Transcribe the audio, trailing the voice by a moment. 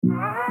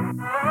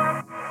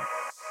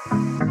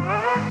Welcome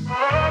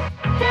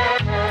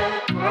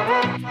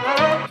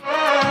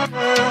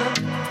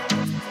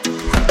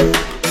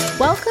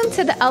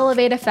to the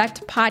Elevate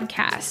Effect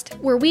podcast,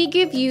 where we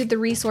give you the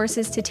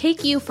resources to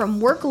take you from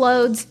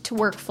workloads to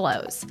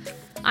workflows.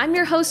 I'm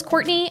your host,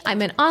 Courtney.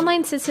 I'm an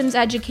online systems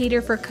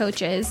educator for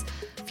coaches.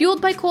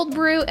 Fueled by cold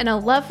brew and a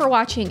love for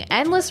watching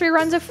endless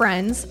reruns of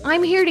Friends,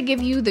 I'm here to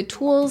give you the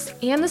tools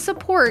and the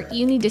support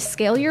you need to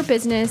scale your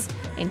business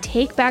and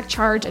take back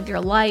charge of your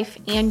life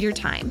and your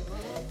time.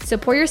 So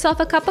pour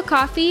yourself a cup of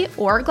coffee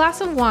or a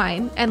glass of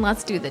wine and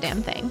let's do the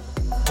damn thing.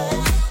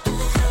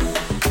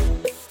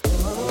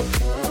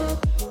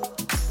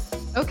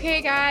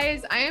 Okay,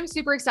 guys, I am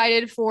super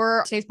excited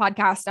for today's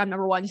podcast.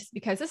 Number one, just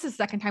because this is the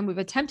second time we've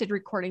attempted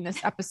recording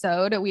this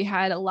episode. We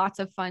had lots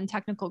of fun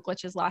technical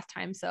glitches last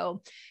time,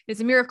 so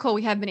it's a miracle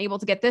we have been able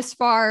to get this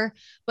far.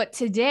 But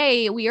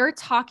today we are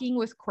talking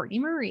with Courtney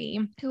Marie,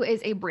 who is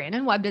a brand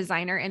and web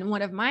designer and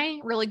one of my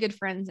really good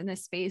friends in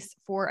this space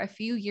for a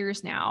few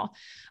years now.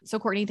 So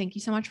Courtney, thank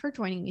you so much for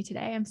joining me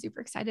today. I'm super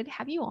excited to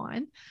have you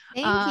on.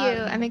 Thank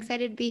you. I'm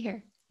excited to be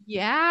here.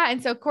 Yeah.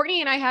 And so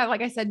Courtney and I have, like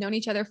I said, known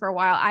each other for a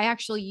while. I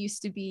actually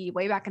used to be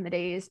way back in the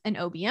days an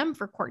OBM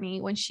for Courtney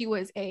when she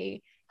was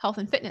a health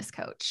and fitness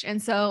coach.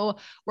 And so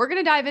we're going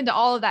to dive into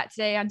all of that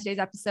today on today's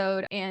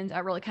episode and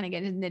really kind of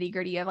get into the nitty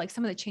gritty of like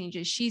some of the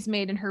changes she's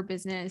made in her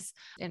business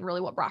and really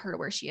what brought her to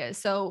where she is.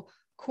 So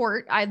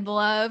Court, I'd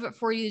love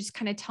for you to just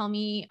kind of tell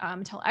me,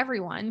 tell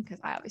everyone, because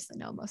I obviously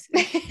know most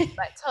of it,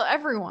 but tell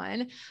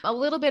everyone a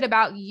little bit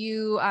about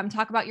you,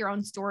 talk about your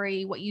own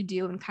story, what you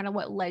do, and kind of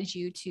what led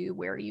you to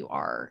where you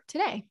are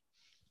today.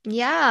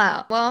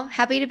 Yeah. Well,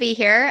 happy to be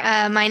here.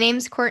 My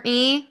name's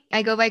Courtney.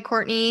 I go by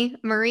Courtney,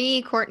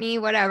 Marie, Courtney,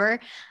 whatever.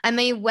 I'm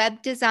a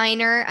web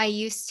designer.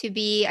 I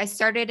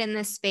started in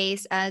this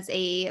space as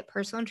a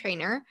personal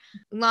trainer.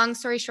 Long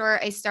story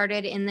short, I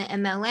started in the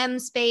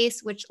MLM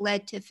space, which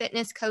led to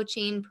fitness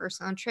coaching,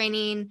 personal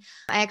training.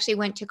 I actually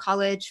went to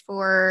college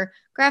for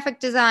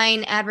graphic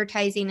design,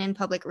 advertising, and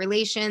public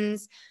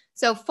relations.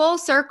 So full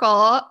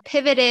circle,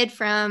 pivoted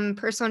from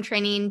personal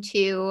training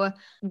to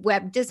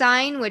web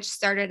design, which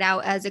started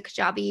out as a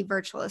Kajabi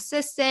virtual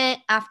assistant.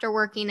 After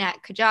working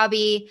at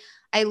Kajabi,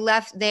 I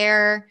left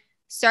there,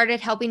 started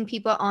helping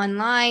people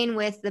online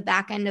with the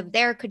back end of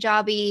their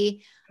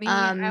Kajabi.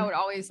 I would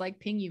always like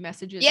ping you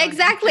messages. Yeah,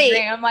 exactly.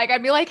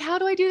 I'd be like, how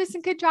do I do this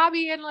in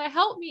Kajabi? And like,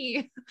 help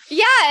me.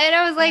 Yeah. And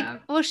I was like,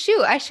 well,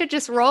 shoot, I should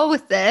just roll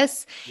with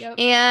this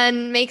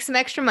and make some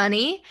extra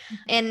money.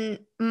 And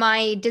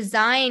my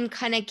design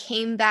kind of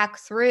came back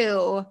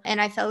through and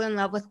I fell in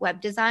love with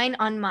web design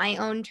on my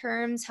own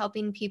terms,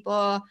 helping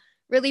people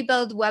really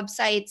build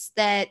websites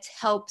that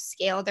help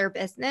scale their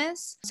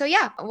business. So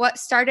yeah, what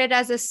started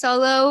as a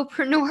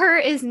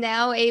solopreneur is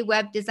now a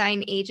web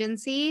design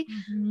agency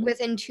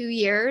within 2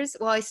 years.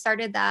 Well, I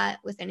started that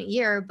within a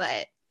year,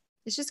 but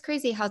it's just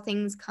crazy how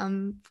things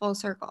come full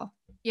circle.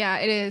 Yeah,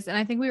 it is. And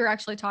I think we were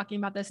actually talking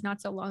about this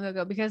not so long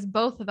ago because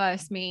both of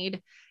us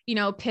made,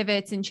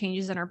 pivots and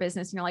changes in our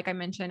business. Like I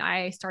mentioned,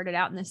 I started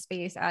out in this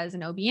space as an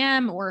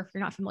OBM, or if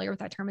you're not familiar with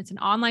that term, it's an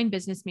online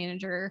business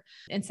manager.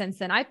 And since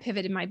then I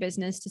pivoted my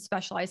business to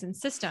specialize in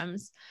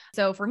systems.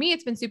 So for me,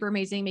 it's been super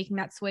amazing making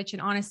that switch.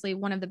 And honestly,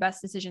 one of the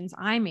best decisions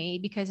I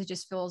made because it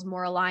just feels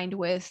more aligned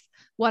with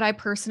what I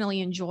personally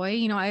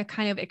enjoy. I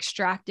kind of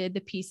extracted the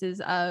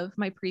pieces of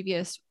my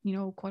previous,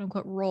 quote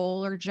unquote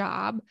role or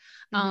job,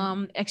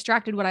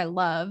 extracted what I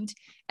loved.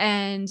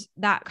 And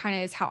that kind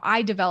of is how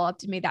I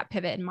developed and made that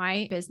pivot in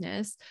my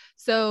business.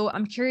 So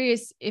I'm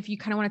curious if you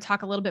kind of want to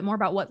talk a little bit more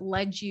about what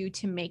led you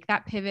to make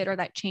that pivot or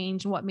that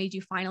change and what made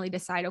you finally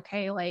decide,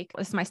 okay, like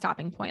this is my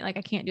stopping point. Like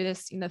I can't do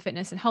this in the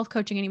fitness and health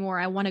coaching anymore.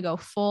 I want to go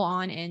full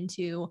on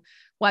into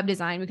web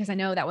design because I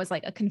know that was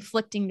like a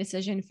conflicting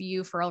decision for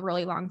you for a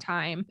really long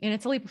time. And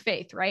it's a leap of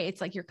faith, right? It's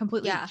like you're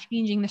completely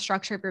changing the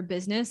structure of your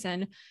business.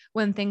 And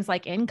when things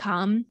like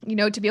income,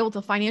 to be able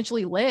to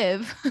financially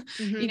live,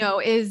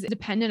 is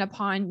dependent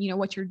upon,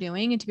 what you're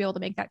doing and to be able to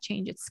make that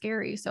change, it's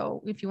scary.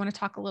 So if you want to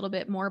talk a little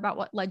bit more about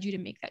what led you to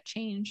make that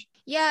change.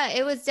 Yeah,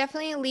 it was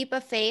definitely a leap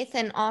of faith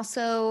and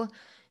also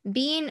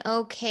being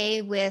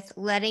okay with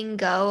letting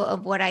go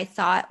of what I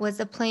thought was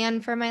a plan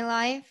for my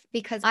life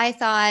because I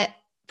thought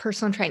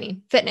personal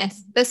training,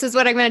 fitness, this is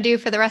what I'm going to do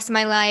for the rest of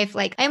my life.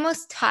 Like I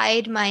almost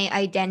tied my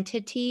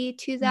identity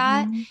to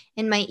that.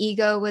 And my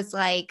ego was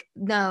like,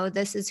 no,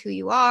 this is who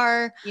you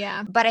are.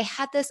 Yeah. But I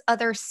had this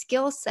other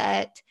skill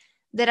set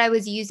that I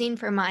was using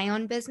for my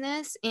own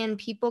business and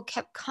people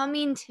kept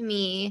coming to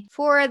me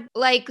for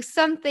like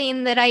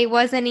something that I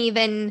wasn't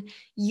even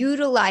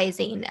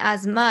utilizing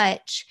as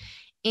much.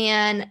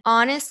 And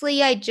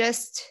honestly,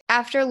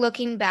 after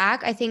looking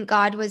back, I think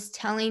God was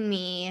telling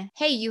me,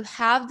 hey, you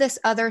have this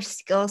other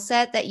skill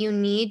set that you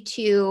need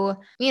to,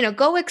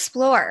 go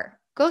explore.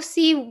 Go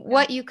see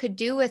what you could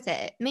do with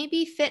it.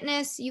 Maybe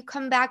fitness, you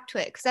come back to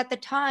it. Because at the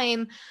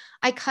time,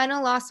 I kind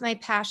of lost my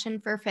passion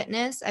for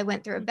fitness. I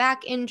went through a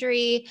back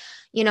injury.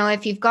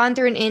 If you've gone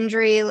through an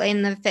injury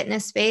in the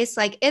fitness space,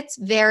 like it's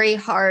very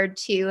hard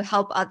to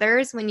help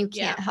others when you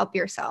can't help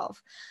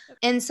yourself.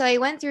 And so I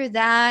went through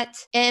that,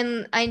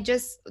 and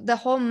the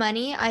whole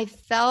money, I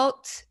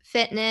felt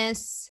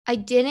fitness. I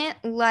didn't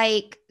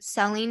like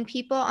selling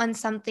people on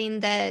something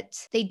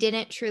that they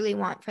didn't truly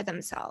want for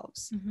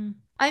themselves. Mm-hmm.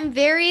 I'm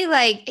very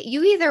like,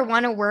 you either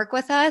want to work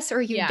with us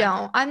or you Yeah.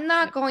 don't. I'm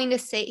not going to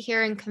sit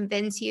here and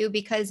convince you,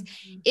 because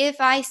Mm-hmm. if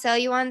I sell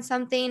you on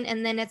something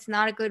and then it's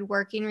not a good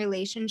working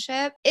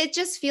relationship, it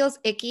just feels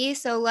icky.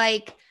 So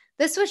like,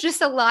 this was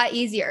just a lot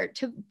easier.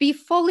 To be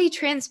fully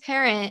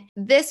transparent,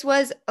 this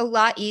was a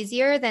lot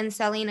easier than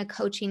selling a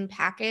coaching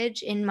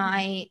package in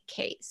my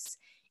case.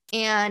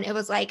 And it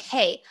was like,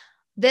 hey,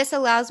 this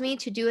allows me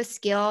to do a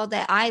skill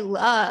that I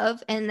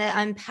love and that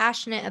I'm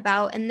passionate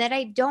about, and that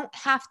I don't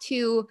have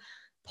to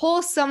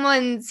pull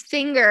someone's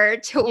finger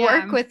to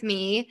work with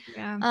me.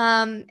 Yeah.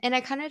 And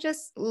I kind of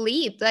just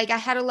leaped. Like, I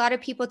had a lot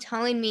of people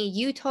telling me,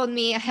 you told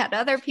me, I had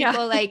other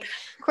people like,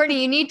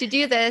 Courtney, you need to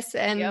do this.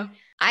 And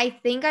I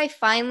think I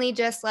finally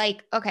just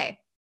like, okay,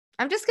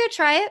 I'm just going to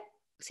try it,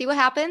 see what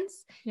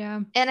happens. Yeah.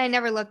 And I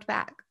never looked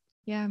back.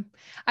 Yeah.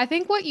 I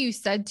think what you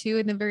said too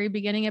in the very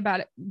beginning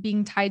about it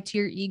being tied to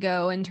your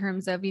ego, in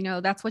terms of,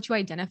 that's what you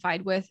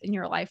identified with in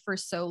your life for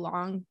so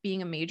long,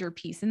 being a major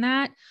piece in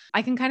that.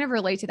 I can kind of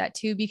relate to that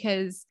too,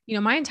 because,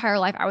 my entire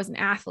life I was an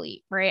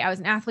athlete, right? I was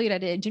an athlete. I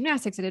did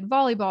gymnastics. I did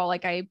volleyball.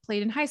 Like, I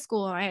played in high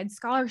school and I had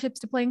scholarships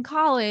to play in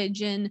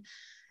college. And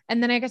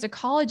then I got to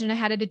college and I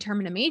had to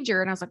determine a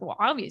major. And I was like, well,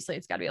 obviously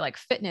it's got to be like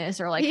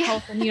fitness or like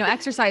health and,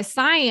 exercise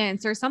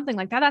science or something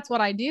like that. That's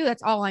what I do.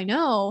 That's all I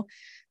know.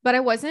 But I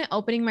wasn't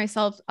opening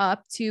myself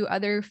up to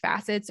other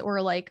facets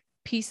or like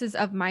pieces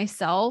of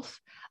myself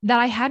that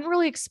I hadn't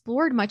really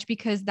explored much,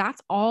 because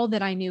that's all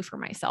that I knew for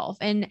myself.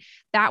 And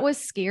that was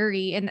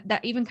scary. And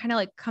that even kind of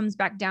like comes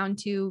back down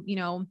to,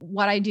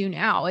 what I do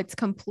now. It's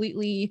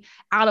completely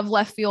out of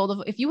left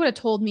field. If you would have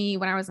told me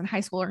when I was in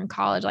high school or in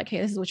college, like,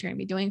 hey, this is what you're going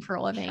to be doing for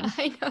a living.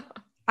 I know.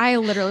 I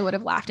literally would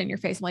have laughed in your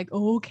face. I'm like,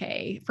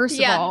 okay, first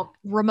of all,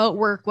 remote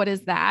work, what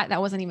is that?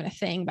 That wasn't even a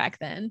thing back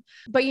then.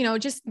 But,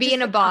 just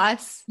being a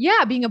boss.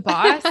 Yeah. Being a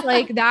boss,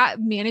 like that,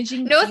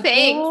 managing no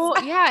people.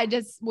 thanks. Yeah. It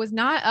just was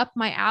not up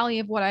my alley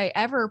of what I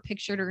ever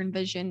pictured or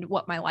envisioned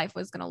what my life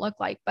was going to look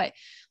like. But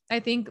I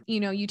think,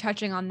 you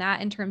touching on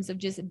that in terms of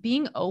just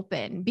being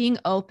open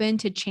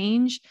to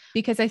change,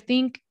 because I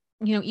think,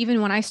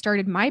 even when I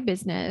started my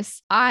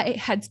business, I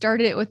had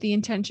started it with the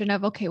intention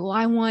of, okay, well,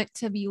 I want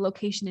to be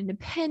location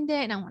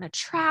independent and I want to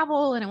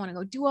travel and I want to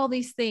go do all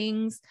these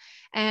things.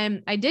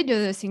 And I did do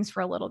those things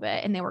for a little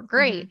bit and they were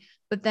great. Mm-hmm.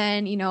 But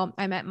then,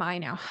 I met my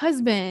now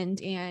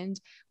husband and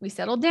we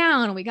settled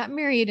down and we got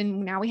married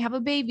and now we have a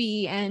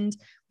baby, and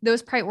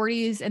those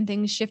priorities and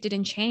things shifted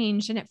and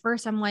changed. And at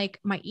first I'm like,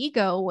 my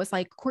ego was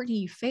like, Courtney,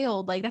 you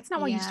failed. Like, that's not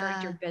why you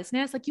started your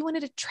business. Like, you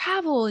wanted to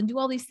travel and do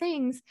all these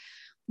things.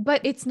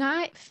 But it's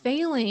not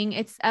failing.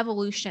 It's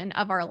evolution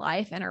of our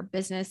life, and our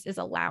business is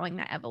allowing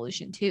that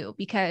evolution too,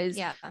 because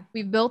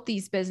we've built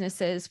these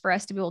businesses for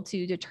us to be able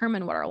to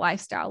determine what our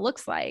lifestyle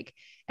looks like.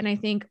 And I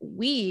think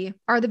we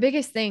are the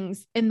biggest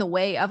things in the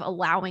way of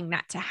allowing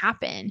that to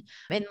happen,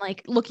 and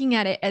like looking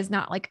at it as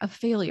not like a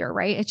failure,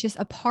 right? It's just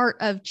a part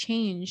of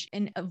change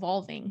and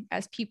evolving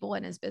as people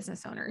and as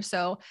business owners.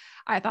 So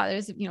I thought it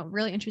was,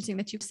 really interesting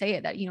that you say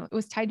it, that, it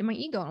was tied to my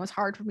ego and it was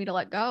hard for me to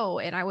let go.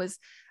 And I was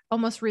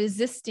almost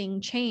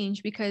resisting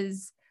change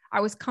because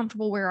I was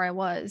comfortable where I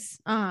was.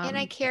 And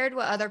I cared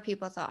what other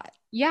people thought.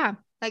 Yeah.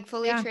 Like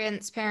fully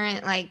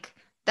transparent. Like,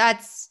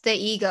 that's the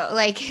ego.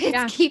 Like,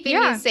 it's keeping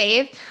me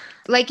safe.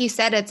 Like you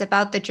said, it's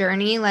about the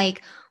journey.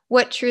 Like,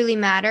 what truly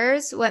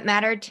matters. What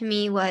mattered to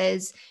me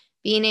was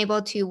being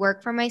able to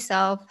work for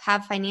myself,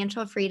 have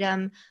financial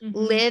freedom,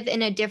 live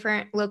in a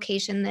different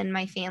location than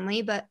my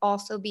family, but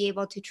also be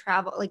able to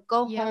travel, like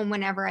go home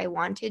whenever I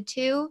wanted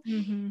to.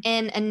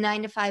 And a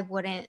 9-to-5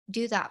 wouldn't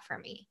do that for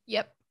me.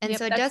 And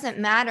so it doesn't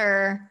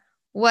matter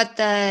what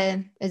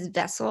is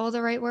vessel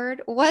the right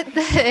word? What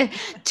the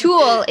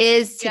tool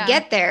is to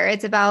get there.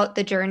 It's about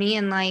the journey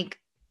and like,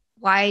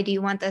 why do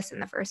you want this in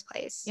the first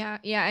place? Yeah.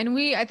 Yeah. And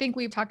I think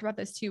we've talked about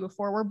this too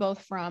before. We're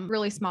both from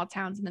really small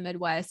towns in the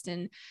Midwest.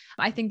 And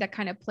I think that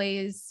kind of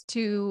plays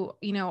to,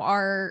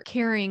 our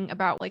caring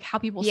about like how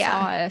people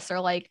saw us or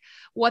like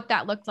what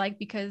that looked like,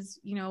 because,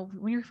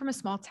 when you're from a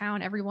small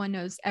town, everyone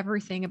knows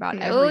everything about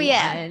everyone.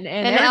 And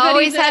it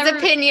always has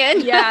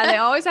opinion. They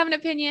always have an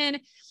opinion.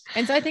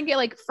 And so I think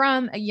like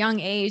from a young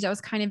age, I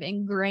was kind of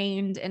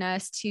ingrained in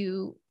us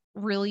to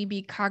really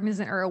be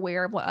cognizant or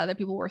aware of what other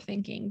people were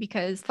thinking,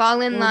 because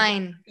fall in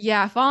line.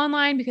 Fall in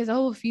line, because,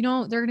 if you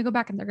don't, they're going to go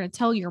back and they're going to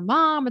tell your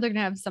mom, or they're going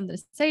to have something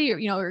to say,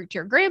 or, or to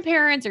your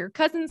grandparents or your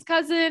cousin's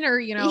cousin, or,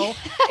 it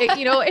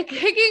can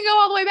go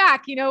all the way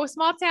back,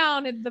 small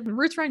town and the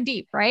roots run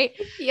deep. Right.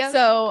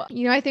 So,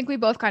 I think we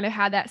both kind of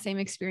had that same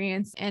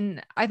experience.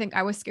 And I think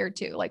I was scared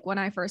too. Like when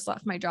I first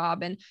left my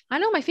job, and I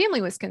know my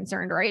family was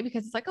concerned, right?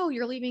 Because it's like, oh,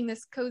 you're leaving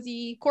this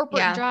cozy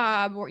corporate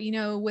job, or,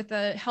 with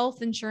a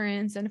health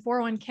insurance and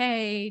 401k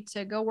 $10K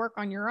to go work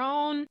on your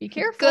own. Be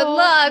careful. Good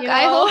luck.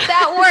 I hope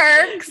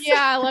that works.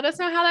 Yeah. Let us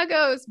know how that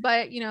goes.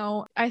 But,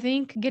 I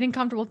think getting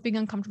comfortable with being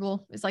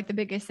uncomfortable is like the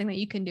biggest thing that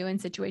you can do in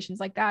situations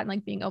like that, and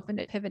like being open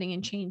to pivoting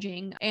and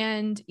changing.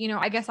 And,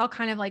 I guess I'll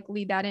kind of like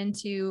lead that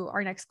into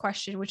our next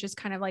question, which is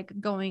kind of like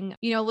going,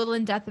 a little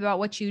in depth about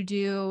what you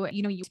do.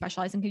 You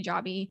specialize in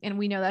Kajabi, and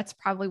we know that's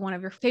probably one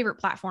of your favorite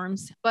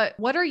platforms, but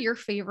what are some of your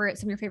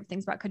favorite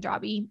things about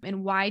Kajabi,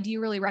 and why do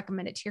you really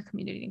recommend it to your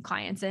community and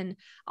clients? And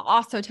I'll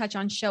also touch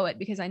on Showit,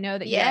 because I know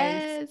that you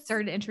guys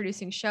started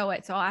introducing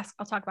Showit. So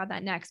I'll talk about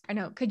that next. I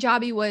know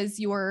Kajabi was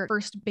your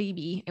first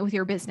baby with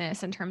your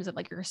business in terms of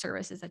like your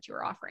services that you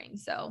were offering.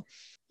 So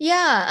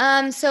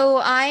yeah. So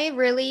I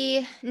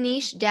really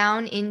niched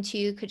down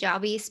into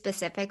Kajabi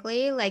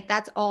specifically. Like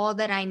that's all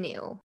that I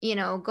knew,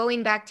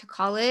 going back to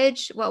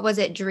college. What was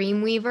it?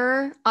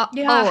 Dreamweaver?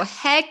 Oh,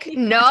 heck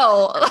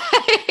no.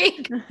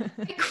 Like,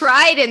 I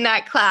cried in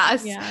that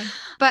class. Yeah.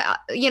 But,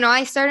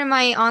 I started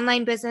my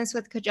online business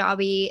with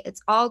Kajabi.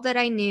 It's all that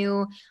I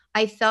knew.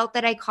 I felt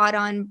that I caught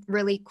on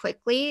really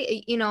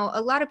quickly.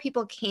 A lot of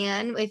people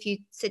can if you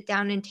sit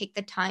down and take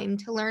the time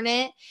to learn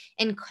it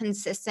and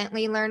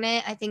consistently learn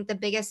it. I think the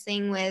biggest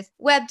thing with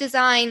web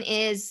design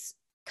is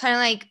kind of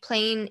like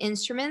playing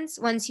instruments.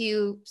 Once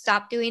you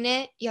stop doing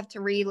it, you have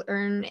to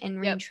relearn and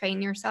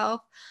retrain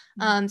yourself.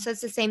 So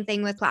it's the same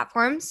thing with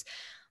platforms.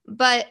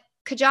 But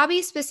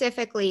Kajabi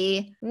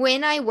specifically,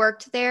 when I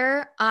worked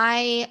there,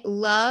 I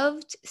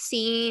loved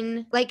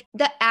seeing like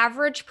the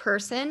average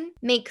person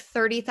make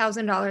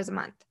 $30,000 a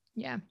month.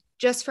 Yeah.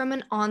 Just from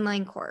an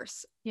online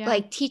course,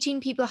 like teaching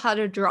people how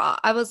to draw.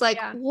 I was like,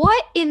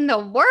 what in the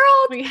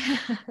world?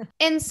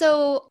 And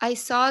so I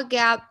saw a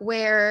gap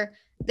where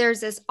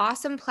there's this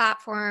awesome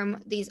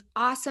platform, these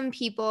awesome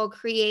people,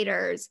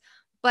 creators,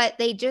 but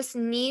they just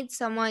need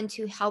someone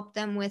to help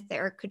them with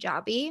their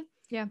Kajabi.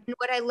 Yeah. And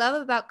what I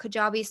love about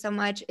Kajabi so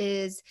much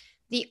is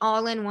the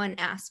all-in-one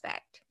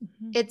aspect.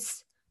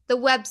 It's the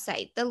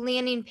website, the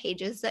landing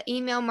pages, the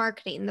email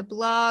marketing, the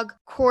blog,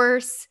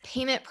 course,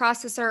 payment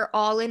processor,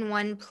 all in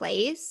one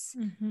place.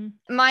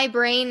 My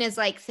brain is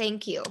like,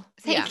 thank you.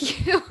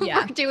 Thank you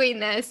for doing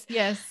this.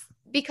 Yes.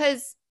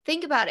 Because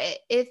think about it.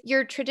 If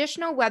your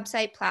traditional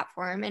website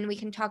platform, and we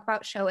can talk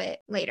about Showit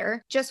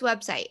later, just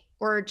website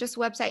or just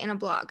website and a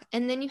blog,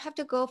 and then you have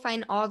to go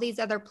find all these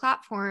other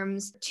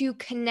platforms to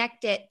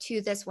connect it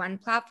to this one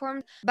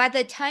platform. By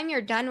the time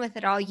you're done with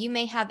it all, you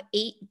may have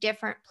 8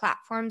 different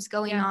platforms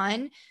going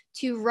on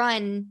to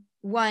run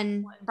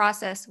one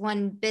process,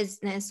 one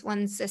business,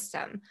 one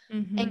system.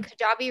 And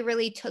Kajabi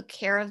really took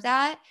care of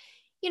that.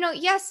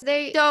 Yes,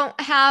 they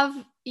don't have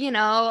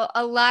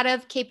a lot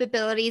of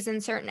capabilities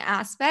in certain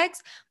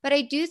aspects, but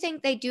I do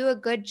think they do a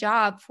good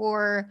job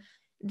for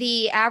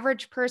the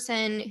average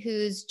person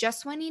who's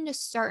just wanting to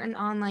start an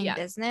online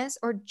business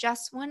or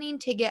just wanting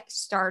to get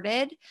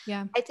started.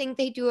 I think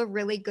they do a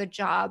really good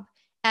job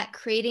at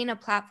creating a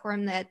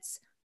platform that's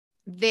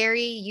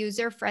very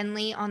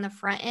user-friendly on the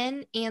front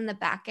end and the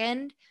back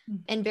end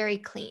and very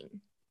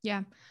clean.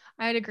 Yeah.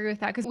 I'd agree with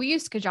that, because we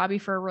used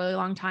Kajabi for a really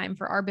long time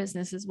for our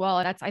business as well.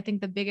 That's, I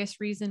think, the biggest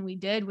reason we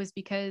did was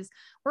because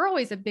we're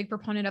always a big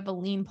proponent of a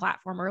lean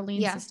platform or a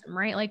lean system,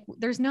 right? Like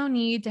there's no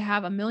need to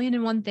have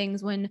 1,000,001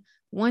 things when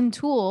one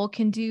tool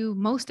can do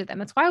most of them.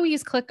 That's why we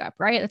use ClickUp,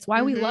 right? That's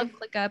why we love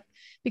ClickUp,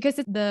 because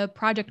it's the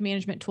project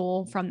management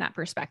tool from that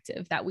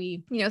perspective that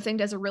we, think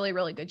does a really,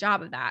 really good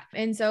job of that.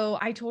 And so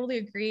I totally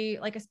agree.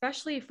 Like,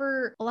 especially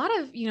for a lot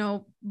of,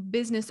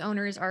 business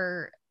owners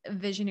are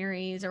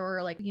visionaries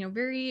or like,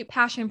 very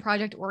passion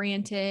project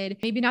oriented,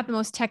 maybe not the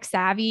most tech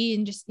savvy,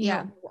 and just,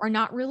 are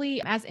not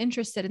really as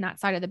interested in that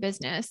side of the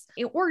business,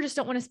 or just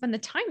don't want to spend the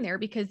time there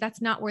because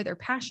that's not where their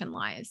passion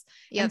lies.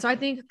 And so I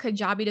think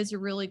Kajabi does a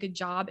really good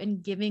job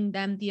in giving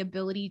them the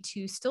ability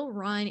to still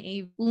run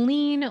a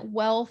lean,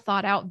 well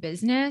thought out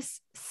business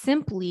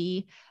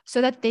simply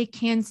so that they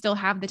can still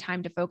have the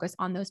time to focus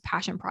on those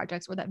passion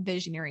projects or that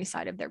visionary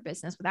side of their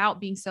business without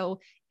being so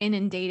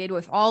inundated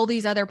with all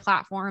these other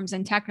platforms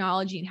and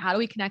technology and how do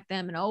we connect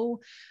them, and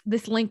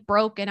this link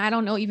broke and I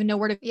don't even know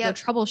where to go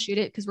troubleshoot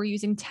it because we're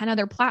using 10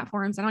 other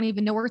platforms. I don't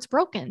even know where it's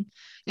broken.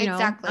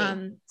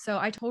 Exactly. So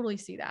I totally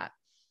see that.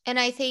 And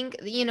I think,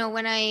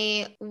 when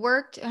I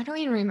worked, I don't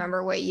even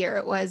remember what year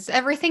it was,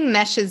 everything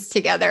meshes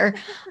together.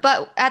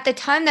 But at the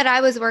time that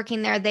I was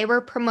working there, they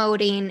were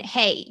promoting,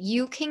 hey,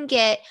 you can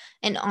get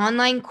an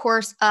online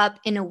course up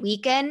in a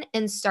weekend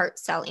and start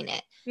selling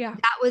it. Yeah.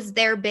 That was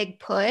their big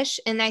push.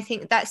 And I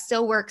think that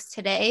still works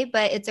today,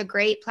 but it's a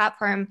great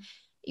platform.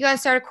 You want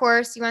to start a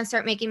course, you want to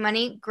start making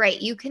money?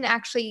 Great. You can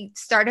actually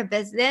start a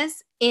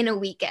business in a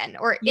weekend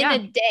or in a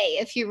day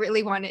if you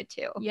really wanted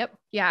to. Yep.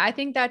 Yeah. I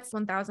think that's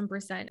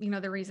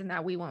 1000%, the reason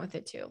that we went with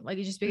it too. Like,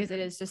 it's just because it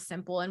is just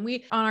simple. And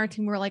we, on our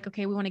team, we're like,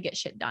 okay, we want to get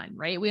shit done,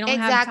 right? We don't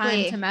have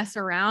time to mess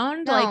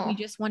around. No. Like, we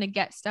just want to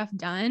get stuff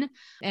done.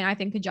 And I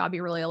think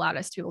Kajabi really allowed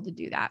us to be able to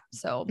do that.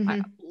 So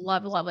I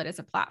love it as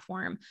a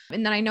platform.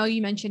 And then I know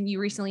you mentioned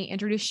you recently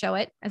introduced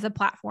Showit as a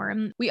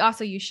platform. We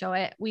also use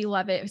Showit. We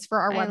love it. It's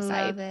for our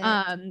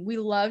website. We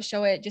love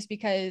Showit just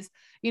because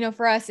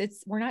for us,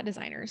 we're not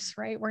designers,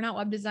 right? We're not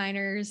web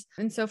designers.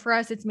 And so for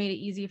us, it's made it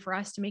easy for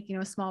us to make,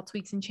 small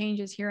tweaks and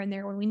changes here and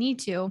there when we need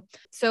to.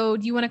 So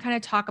do you want to kind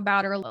of talk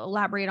about or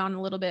elaborate on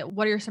a little bit?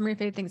 What are some of your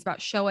favorite things about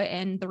Showit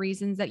and the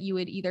reasons that you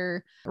would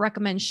either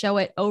recommend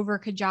Showit over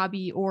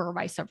Kajabi or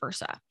vice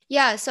versa?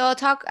 Yeah, so I'll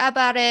talk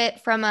about it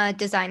from a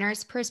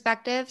designer's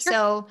perspective. Sure.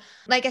 So,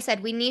 like I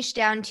said, we niched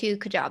down to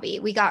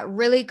Kajabi. We got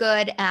really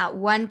good at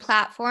one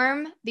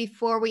platform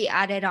before we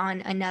added on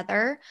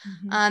another.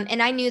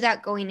 And I knew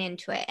that going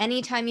into it.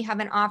 Anytime you have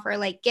an offer,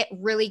 like get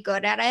really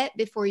good at it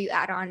before you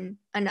add on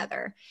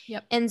another.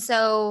 Yep. And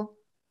so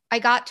I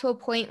got to a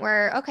point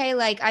where, okay,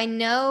 like I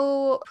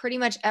know pretty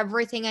much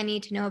everything I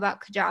need to know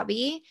about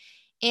Kajabi.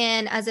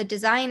 And as a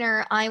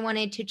designer, I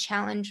wanted to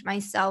challenge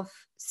myself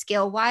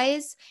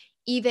skill-wise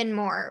even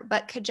more,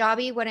 but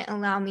Kajabi wouldn't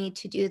allow me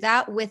to do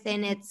that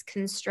within its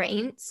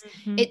constraints.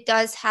 It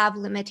does have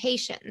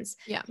limitations.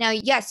 Yeah. Now,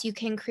 yes, you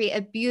can create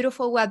a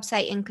beautiful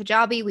website in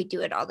Kajabi. We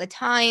do it all the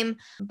time.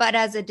 But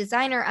as a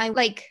designer,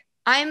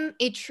 I'm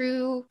a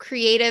true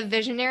creative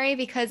visionary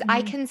because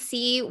I can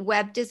see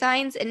web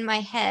designs in my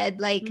head,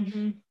 like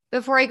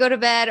before I go to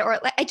bed, or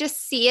like I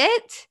just see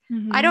it.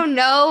 I don't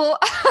know.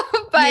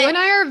 But you and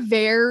I are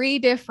very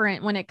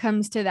different when it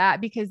comes to that,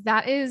 because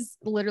that is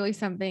literally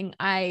something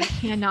I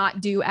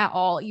cannot do at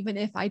all, even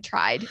if I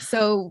tried.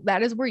 So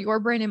that is where your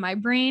brain and my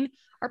brain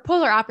are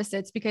polar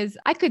opposites, because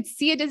I could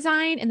see a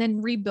design and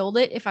then rebuild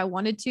it if I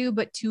wanted to,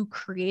 but to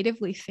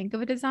creatively think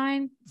of a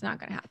design, it's not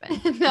going to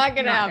happen. It's not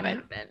going to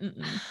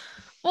happen.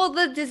 Well,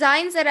 the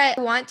designs that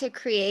I want to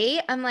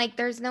create, I'm like,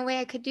 there's no way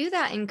I could do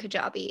that in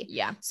Kajabi.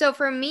 Yeah. So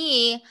for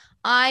me,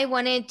 I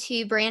wanted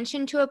to branch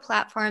into a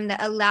platform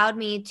that allowed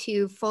me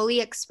to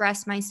fully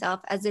express myself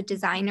as a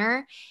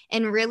designer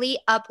and really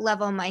up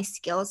level my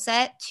skill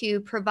set to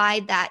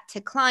provide that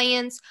to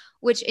clients,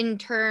 which in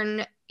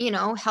turn,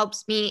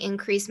 helps me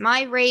increase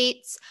my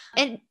rates.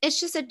 And it's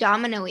just a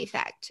domino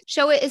effect.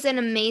 Showit is an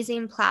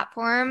amazing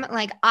platform.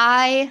 Like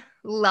I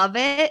love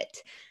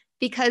it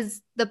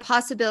because the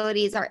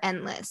possibilities are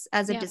endless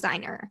as a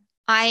designer.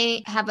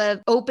 I have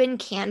an open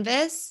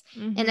canvas,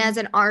 and as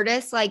an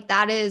artist, like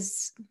that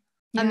is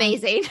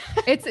amazing.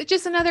 It's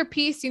just another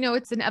piece,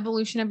 it's an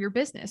evolution of your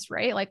business,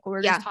 right? Like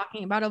we're just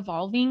talking about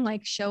evolving,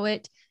 like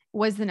Showit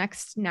was the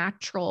next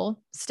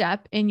natural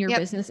step in your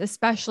business,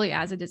 especially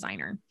as a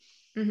designer.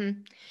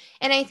 And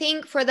I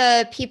think for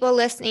the people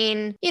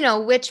listening,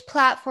 which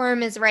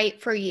platform is right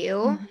for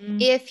you?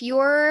 If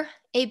you're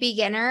a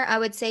beginner, I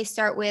would say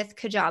start with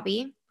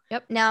Kajabi.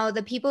 Yep. Now,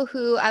 the people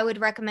who I would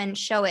recommend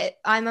Showit,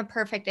 I'm a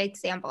perfect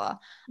example.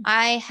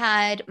 I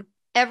had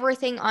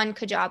everything on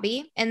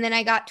Kajabi, and then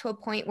I got to a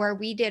point where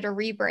we did a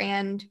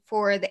rebrand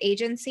for the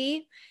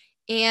agency,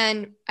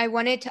 and I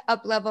wanted to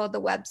up-level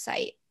the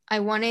website. I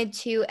wanted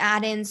to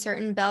add in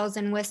certain bells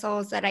and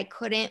whistles that I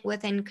couldn't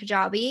within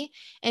Kajabi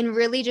and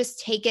really just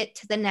take it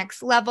to the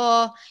next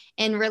level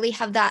and really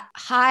have that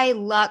high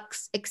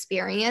luxe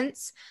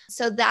experience.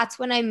 So that's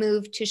when I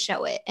moved to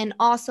Showit. And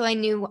also I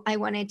knew I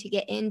wanted to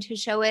get into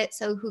Showit.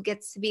 So who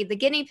gets to be the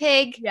guinea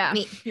pig? Yeah,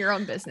 me. Your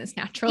own business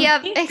naturally.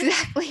 Yep,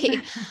 exactly.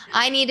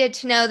 I needed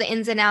to know the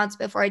ins and outs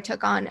before I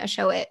took on a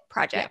Showit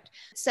project.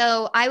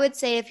 So I would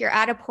say if you're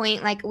at a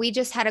point, like we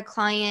just had a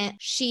client,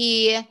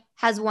 she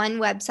has one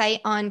website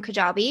on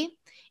Kajabi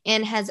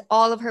and has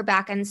all of her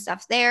backend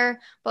stuff there.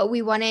 But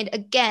we wanted,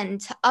 again,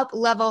 to up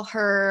level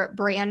her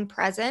brand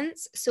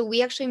presence. So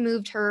we actually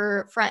moved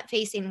her front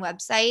facing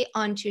website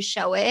onto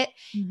Showit,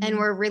 and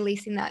we're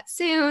releasing that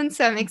soon.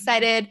 So I'm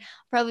excited.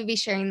 Probably be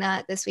sharing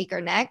that this week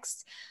or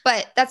next.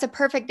 But that's a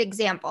perfect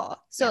example.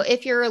 So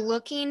if you're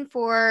looking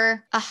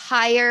for a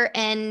higher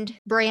end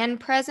brand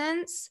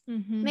presence,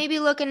 maybe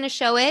look into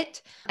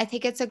Showit. I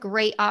think it's a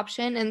great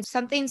option and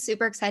something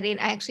super exciting.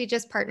 I actually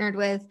just partnered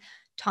with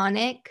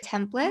Tonic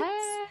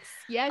Templates.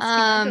 Yes,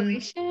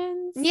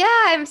 congratulations. Yeah,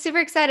 I'm super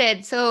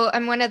excited. So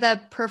I'm one of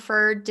the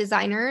preferred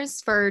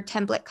designers for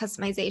template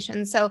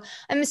customization. So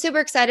I'm super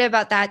excited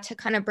about that to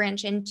kind of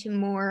branch into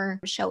more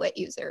Showit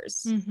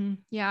users.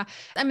 Yeah.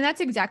 I mean, that's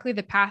exactly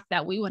the path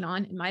that we went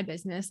on in my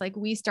business. Like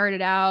we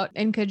started out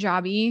in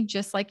Kajabi,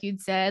 just like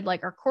you'd said,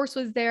 like our course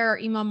was there, our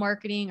email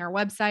marketing, our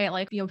website,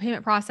 like,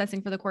 payment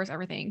processing for the course,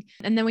 everything.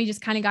 And then we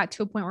just kind of got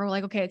to a point where we're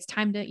like, okay, it's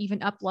time to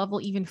even up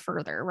level even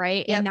further.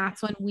 Right. And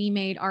that's when we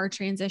made our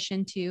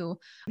transition to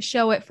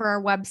Showit for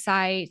our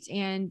website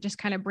and just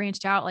kind of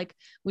branched out. Like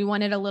we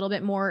wanted a little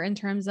bit more in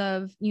terms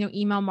of,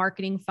 email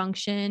marketing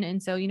function.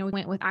 And so, we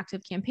went with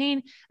Active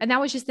Campaign, and that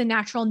was just the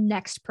natural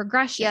next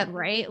progression,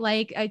 right?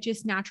 Like it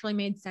just naturally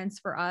made sense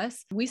for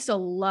us. We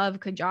still love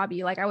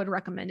Kajabi. Like I would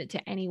recommend it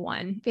to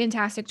anyone.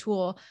 Fantastic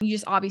tool. You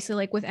just obviously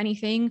like with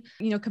anything,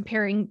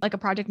 comparing like a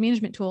project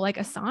management tool, like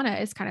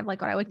Asana is kind of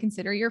like what I would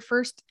consider your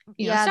first,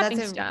 stepping that's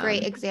a stone.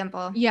 Great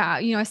example. Yeah.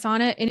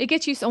 Asana, and it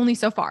gets you only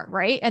so far.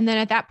 Right. And then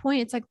at that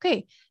point, it's like,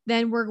 okay,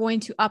 then we're going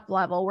to up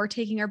level. We're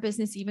taking our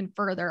business even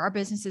further. Our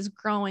business is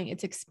growing.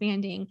 It's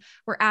expanding.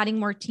 We're adding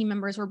more team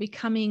members. We're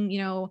becoming,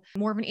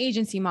 more of an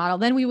agency model.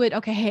 Then we would,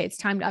 okay, hey, it's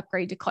time to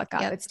upgrade to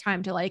ClickUp. It's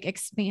time to like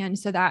expand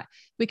so that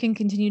we can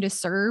continue to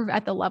serve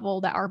at the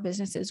level that our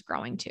business is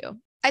growing to.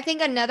 I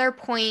think another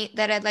point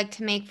that I'd like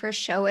to make for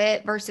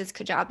Showit versus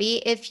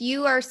Kajabi, if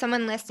you are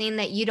someone listening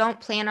that you don't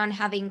plan on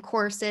having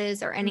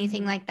courses or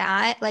anything like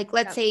that, like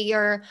let's say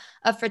you're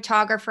a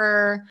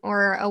photographer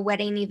or a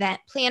wedding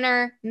event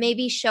planner,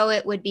 maybe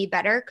Showit would be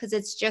better because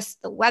it's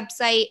just the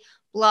website,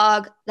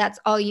 blog, that's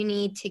all you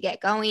need to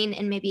get going,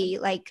 and maybe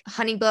like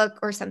Honeybook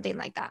or something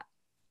like that.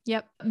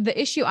 Yep.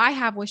 The issue I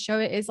have with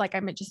Showit is like I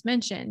just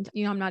mentioned,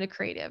 I'm not a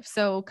creative.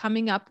 So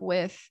coming up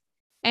with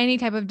any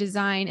type of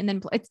design and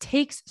then it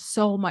takes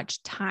so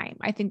much time.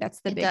 I think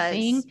that's the big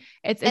thing.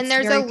 And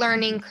there's a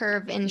learning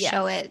curve in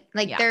Showit.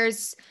 Like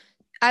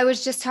I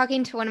was just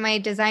talking to one of my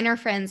designer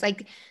friends,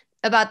 like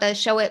about the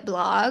Showit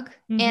blog,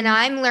 and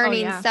I'm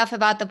learning stuff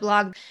about the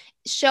blog.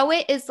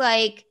 Showit is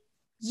like,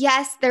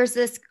 yes, there's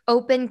this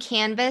open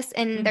canvas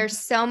and there's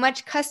so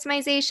much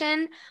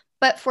customization,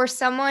 but for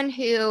someone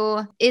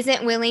who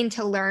isn't willing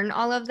to learn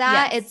all of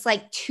that, it's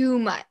like too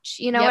much.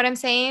 You know what I'm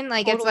saying?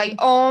 Like, it's like,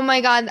 oh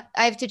my God,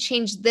 I have to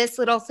change this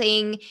little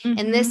thing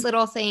and this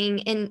little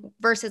thing. And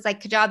versus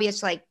like Kajabi,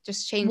 it's like,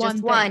 just change this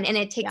one and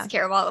it takes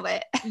care of all of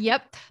it.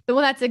 Yep. Well,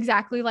 that's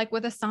exactly like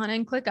with Asana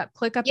and ClickUp.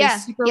 ClickUp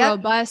is super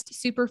robust,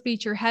 super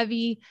feature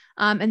heavy.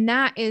 And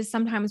that is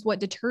sometimes what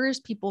deters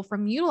people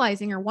from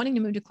utilizing or wanting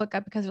to move to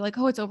ClickUp because they're like,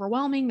 oh, it's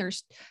overwhelming.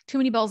 There's too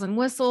many bells and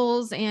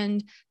whistles.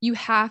 And you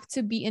have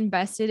to be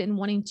invested in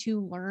wanting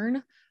to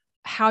learn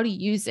how to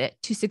use it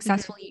to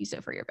successfully use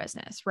it for your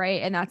business.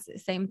 Right. And that's the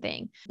same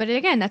thing. But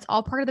again, that's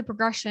all part of the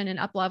progression and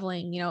up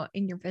leveling,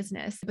 in your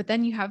business. But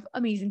then you have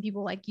amazing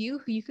people like you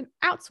who you can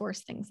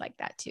outsource things like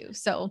that too.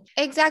 So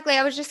exactly.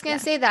 I was just going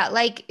to say that,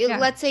 like,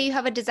 let's say you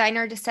have a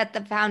designer to set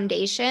the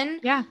foundation.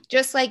 Yeah.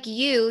 Just like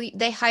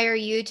they hire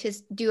you to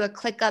do a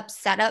ClickUp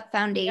setup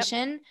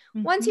foundation.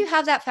 Once you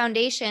have that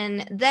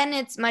foundation, then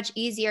it's much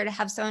easier to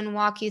have someone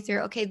walk you through,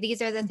 okay,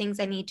 these are the things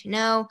I need to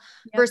know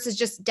versus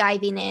just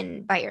diving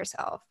in by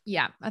yourself.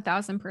 Yeah,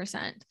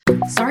 1,000%.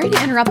 Sorry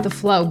to interrupt the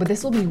flow, but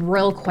this will be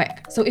real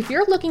quick. So if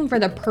you're looking for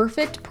the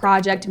perfect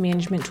project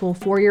management tool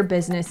for your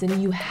business, then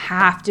you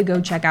have to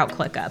go check out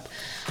ClickUp.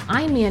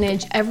 I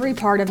manage every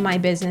part of my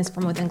business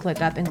from within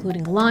ClickUp,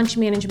 including launch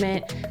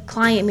management,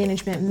 client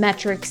management,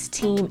 metrics,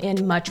 team,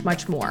 and much,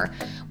 much more.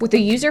 With a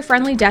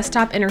user-friendly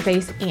desktop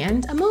interface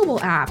and a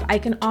mobile app, I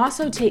can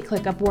also take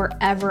ClickUp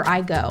wherever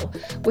I go.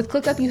 With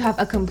ClickUp, you have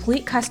a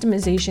complete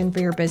customization for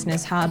your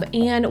business hub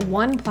and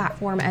one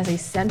platform as a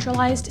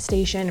centralized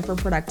station for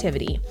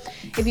productivity.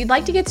 If you'd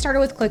like to get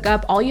started with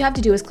ClickUp, all you have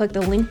to do is click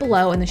the link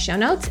below in the show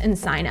notes and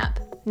sign up.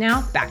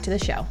 Now back to the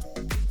show.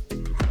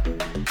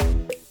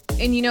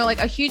 And, like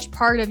a huge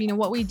part of,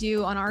 what we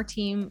do on our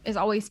team is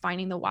always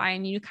finding the why.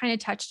 And you kind of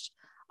touched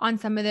on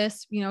some of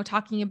this,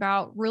 talking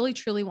about really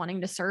truly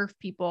wanting to serve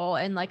people.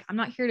 And like, I'm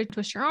not here to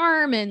twist your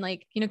arm and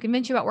like,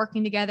 convince you about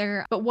working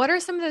together. But what are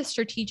some of the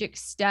strategic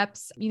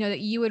steps, that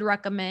you would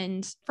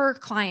recommend for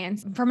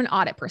clients from an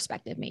audit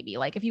perspective? Maybe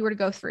like if you were to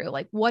go through,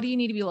 like, what do you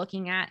need to be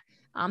looking at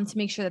to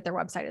make sure that their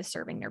website is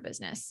serving their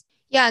business?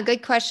 Yeah,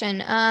 good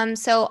question.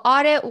 So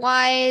audit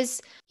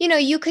wise,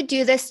 you could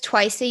do this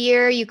twice a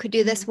year. You could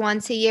do this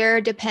once a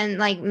year.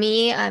 Like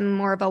me, I'm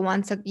more of a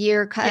once a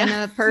year kind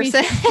of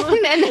person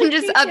and then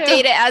just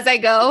update it as I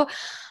go.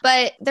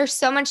 But there's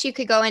so much you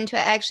could go into it.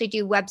 I actually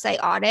do website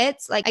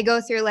audits. Like I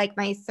go through like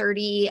my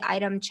 30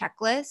 item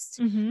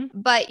checklist.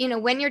 But,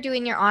 when you're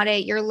doing your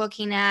audit, you're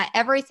looking at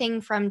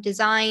everything from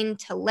design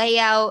to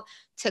layout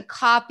to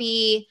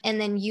copy and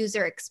then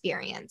user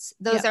experience.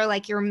 Those are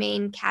like your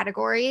main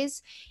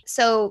categories.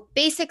 So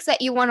basics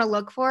that you want to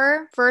look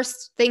for,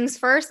 first things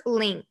first,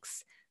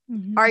 links.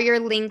 Are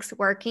your links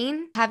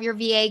working? Have your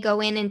VA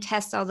go in and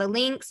test all the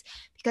links,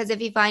 because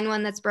if you find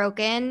one that's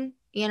broken,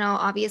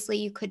 obviously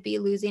you could be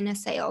losing a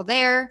sale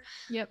there.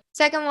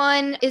 Second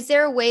one, is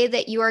there a way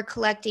that you are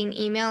collecting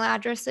email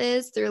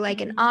addresses through like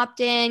an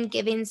opt-in,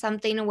 giving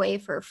something away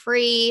for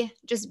free,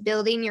 just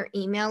building your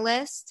email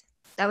list?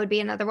 That would be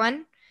another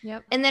one.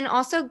 And then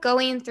also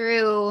going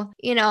through,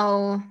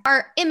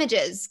 are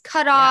images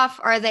cut off?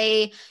 Are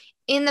they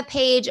in the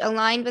page,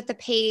 aligned with the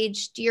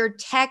page? Do your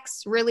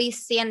texts really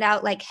stand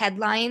out like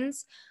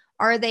headlines?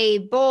 Are they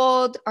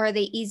bold? Are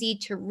they easy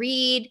to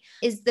read?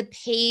 Is the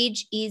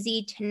page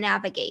easy to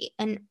navigate?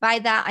 And by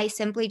that, I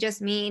simply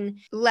just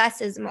mean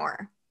less is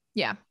more.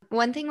 Yeah.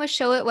 One thing with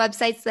Showit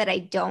websites that I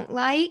don't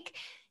like,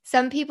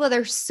 some people,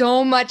 there's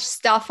so much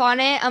stuff on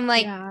it. I'm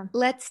like,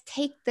 let's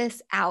take this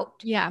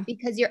out.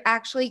 Because you're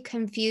actually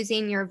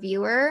confusing your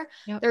viewer.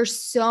 There's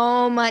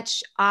so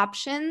much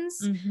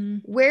options.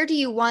 Where do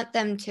you want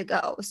them to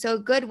go? So a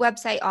good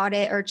website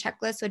audit or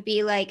checklist would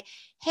be like,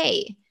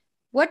 hey,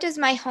 what does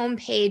my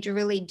homepage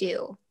really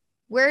do?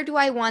 Where do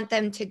I want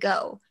them to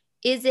go?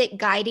 Is it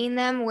guiding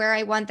them where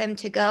I want them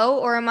to go?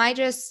 Or am I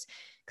just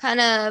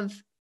kind of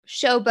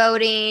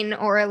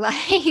showboating or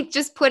like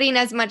just putting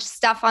as much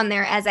stuff on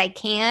there as I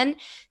can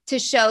to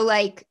show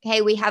like,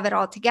 hey, we have it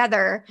all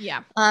together.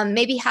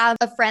 Maybe have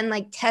a friend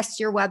like test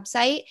your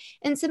website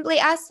and simply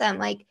ask them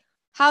like,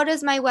 how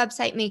does my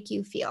website make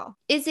you feel?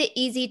 Is it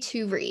easy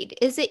to read?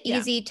 Is it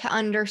easy to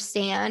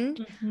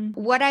understand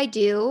what I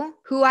do,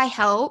 who I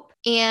help,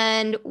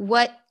 and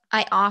what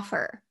I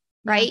offer?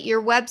 right?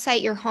 Your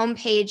website, your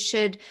homepage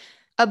should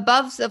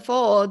above the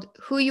fold,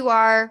 who you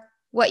are,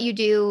 what you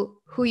do,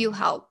 who you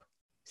help.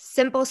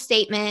 Simple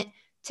statement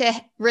to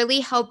really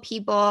help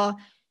people.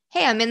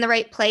 Hey, I'm in the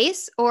right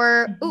place.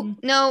 Or, oh,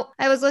 no,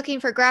 I was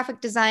looking for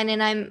graphic design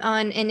and I'm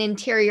on an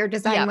interior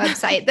design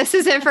website. This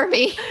isn't for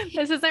me.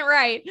 This isn't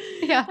right.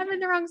 Yeah. I'm in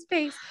the wrong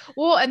space.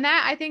 Well, and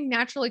that I think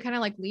naturally kind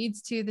of like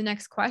leads to the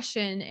next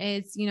question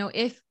is,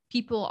 if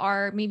people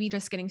are maybe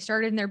just getting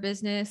started in their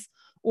business,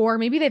 or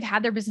maybe they've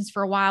had their business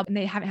for a while and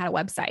they haven't had a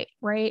website,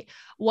 right?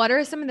 What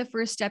are some of the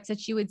first steps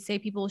that you would say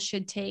people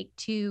should take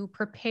to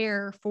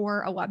prepare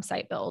for a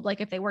website build?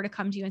 Like if they were to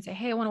come to you and say,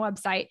 hey, I want a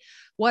website,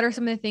 what are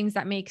some of the things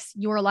that makes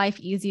your life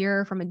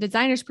easier from a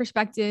designer's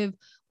perspective?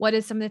 What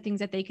is some of the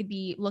things that they could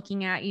be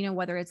looking at,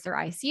 whether it's their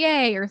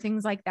ICA or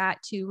things like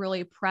that to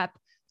really prep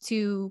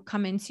to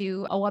come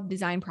into a web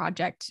design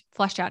project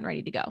fleshed out and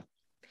ready to go?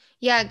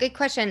 Yeah, good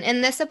question.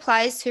 And this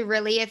applies to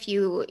really if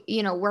you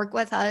work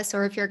with us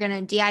or if you're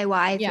going to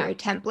DIY through a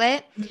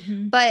template.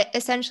 But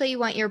essentially you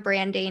want your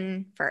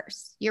branding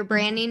first. Your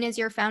branding is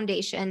your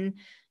foundation.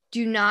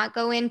 Do not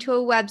go into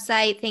a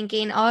website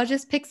thinking, oh, I'll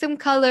just pick some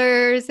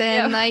colors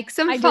and like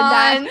some fonts.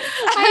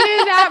 I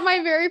did that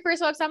my very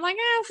first website. I'm like,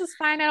 this is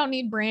fine. I don't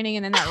need branding.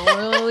 And then that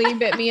really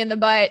bit me in the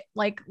butt,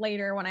 like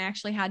later when I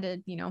actually had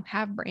to,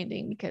 have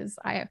branding because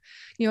I,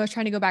 was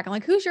trying to go back and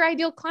like, who's your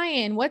ideal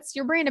client? What's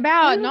your brand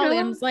about? And all that.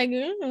 I was like,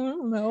 I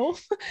don't know.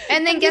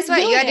 And then guess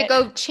what? You had to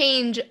go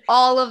change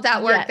all of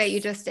that work that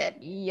you just did.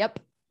 Yep.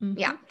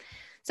 Yeah.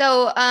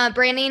 So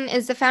branding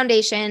is the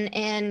foundation,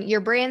 and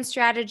your brand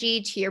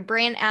strategy to your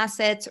brand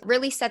assets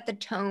really set the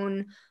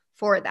tone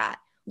for that.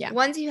 Yeah.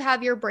 Once you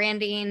have your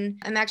branding,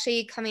 I'm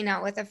actually coming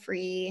out with a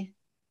free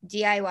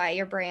DIY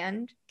your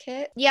brand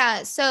kit.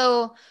 Yeah.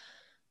 So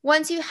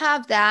once you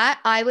have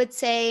that, I would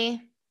say,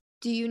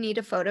 do you need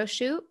a photo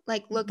shoot?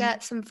 Like look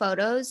at some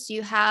photos. Do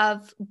you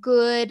have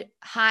good,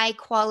 high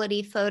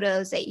quality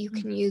photos that you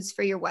can use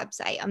for your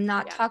website? I'm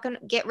not talking,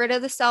 get rid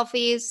of the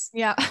selfies.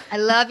 Yeah. I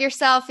love your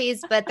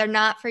selfies, but they're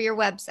not for your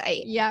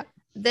website. Yeah.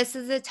 This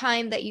is a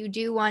time that you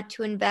do want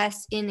to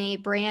invest in a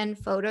brand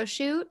photo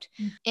shoot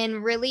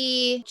and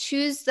really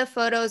choose the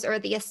photos or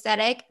the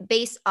aesthetic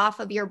based off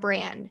of your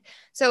brand.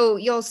 So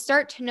you'll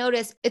start to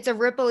notice it's a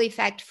ripple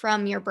effect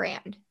from your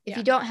brand. If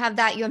you don't have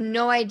that, you have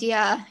no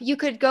idea. You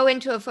could go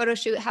into a photo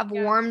shoot, have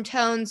warm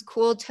tones,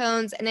 cool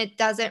tones, and it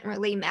doesn't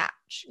really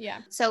match. Yeah.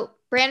 So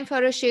brand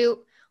photo shoot,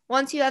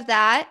 once you have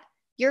that,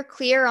 you're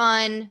clear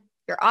on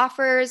your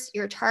offers,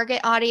 your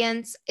target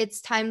audience.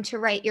 It's time to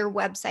write your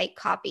website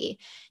copy.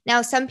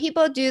 Now, some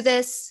people do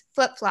this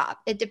flip-flop.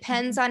 It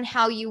depends on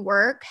how you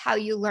work, how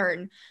you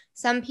learn.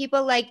 Some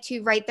people like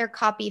to write their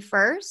copy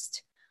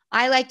first.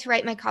 I like to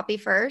write my copy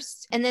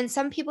first. And then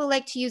some people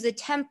like to use a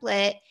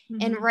template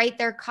and write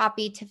their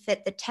copy to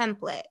fit the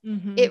template.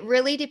 It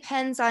really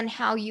depends on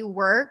how you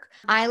work.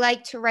 I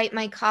like to write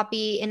my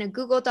copy in a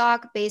Google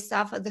Doc based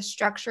off of the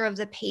structure of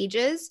the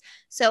pages.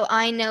 So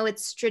I know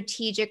it's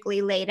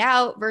strategically laid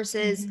out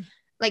versus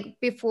like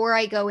before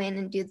I go in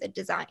and do the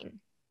design.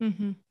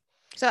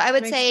 So I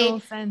would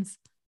say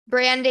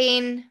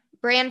branding,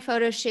 brand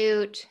photo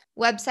shoot,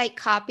 website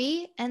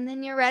copy, and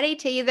then you're ready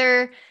to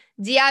either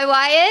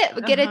DIY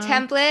it, get a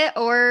template,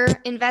 or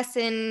invest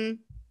in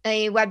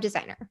a web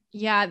designer.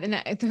 Yeah. And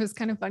it was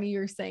kind of funny. You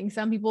were saying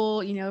some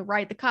people,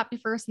 write the copy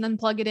first and then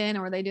plug it in,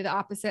 or they do the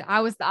opposite.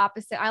 I was the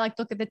opposite. I like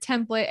to look at the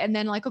template and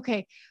then like,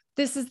 okay,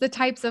 this is the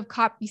types of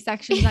copy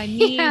sections I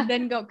need,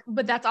 then go.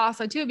 But that's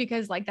also too,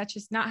 because like, that's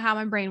just not how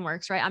my brain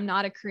works, right? I'm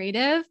not a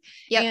creative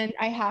and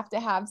I have to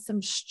have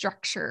some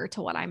structure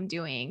to what I'm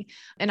doing.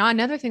 And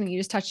another thing that you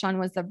just touched on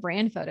was the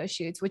brand photo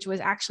shoots, which was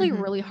actually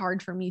really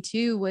hard for me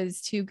too,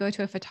 was to go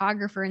to a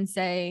photographer and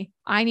say,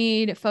 I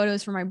need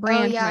photos for my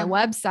brand, for my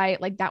website.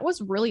 Like that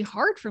was really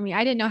hard for me.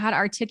 I didn't know how to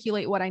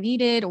articulate what I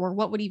needed or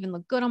what would even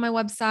look good on my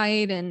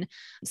website. And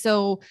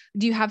so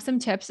do you have some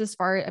tips as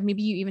far as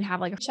maybe you even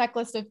have like a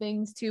checklist of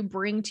things to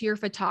bring to your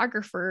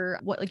photographer,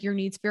 what like your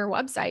needs for your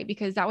website?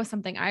 Because that was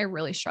something I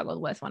really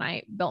struggled with when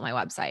I built my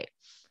website.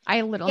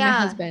 I literally, my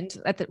husband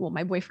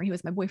my boyfriend, he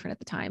was my boyfriend at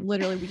the time.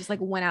 Literally, we just like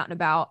went out and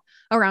about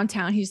around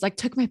town. He just like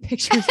took my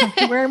pictures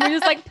everywhere and we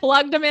just like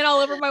plugged them in all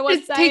over my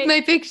website. Just take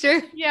my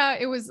picture. Yeah.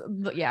 It was,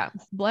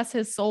 bless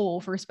his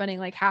soul for spending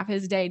like half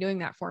his day doing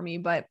that for me,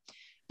 but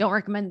don't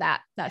recommend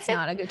that. That's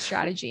not a good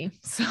strategy.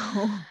 So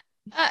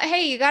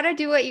hey, you got to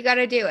do what you got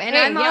to do. And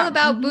I'm all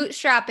about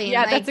bootstrapping.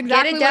 Yeah, like, that's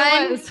exactly get it done.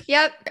 What it was.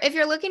 Yep. If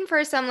you're looking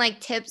for some like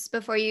tips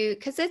before you,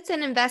 cause it's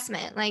an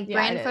investment, like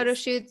brand photo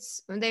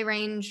shoots, they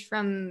range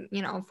from,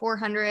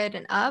 400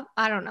 and up.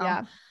 I don't know.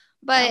 Yeah.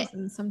 But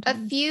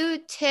a few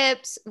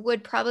tips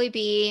would probably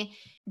be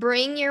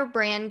bring your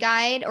brand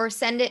guide or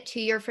send it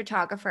to your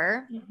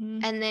photographer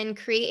and then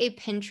create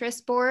a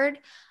Pinterest board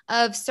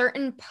of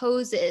certain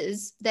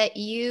poses that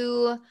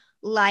you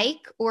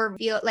like or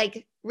feel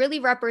like really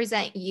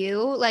represent you.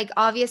 Like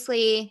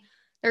obviously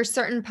there's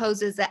certain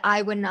poses that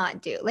I would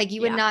not do. Like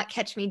you would not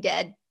catch me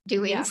dead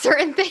doing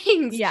certain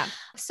things. Yeah.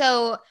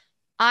 So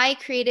I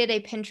created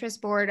a Pinterest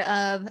board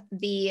of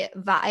the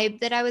vibe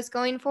that I was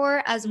going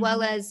for, as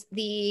well as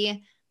the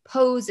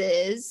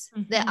poses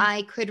that Mhm.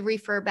 I could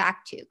refer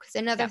back to. Cause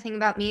another thing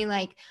about me,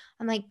 like,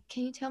 I'm like,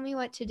 can you tell me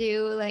what to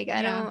do? Like,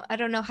 I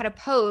don't know how to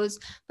pose,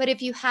 but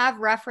if you have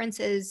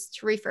references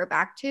to refer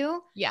back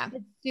to,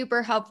 it's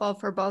super helpful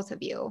for both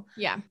of you.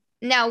 Yeah.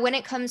 Now, when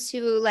it comes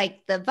to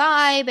like the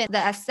vibe and the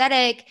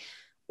aesthetic,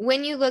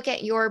 when you look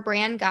at your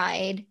brand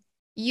guide,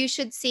 you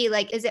should see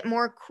like, is it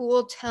more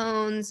cool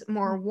tones,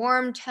 more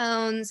warm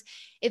tones?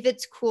 If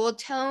it's cool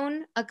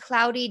tone, a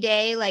cloudy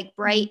day, like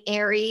bright,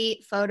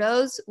 airy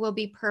photos will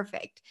be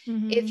perfect.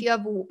 If you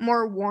have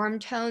more warm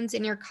tones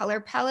in your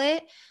color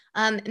palette,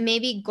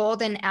 maybe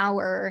golden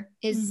hour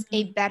is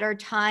a better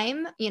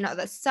time. You know,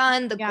 the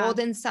sun, the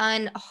golden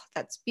sun. Oh,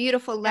 that's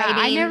beautiful lighting.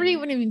 I never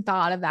even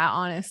thought of that,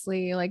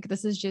 honestly. Like,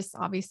 this is just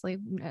obviously,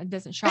 it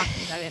doesn't shock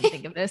me that I didn't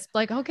think of this.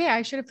 Like, okay,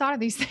 I should have thought of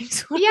these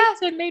things when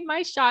I made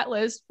my shot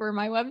list for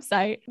my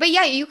website. But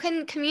yeah, you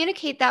can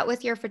communicate that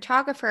with your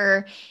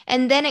photographer.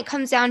 And then it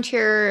comes down to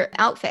your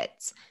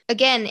outfits.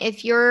 Again,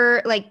 if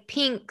you're like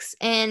pinks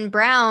and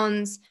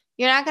browns,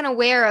 you're not going to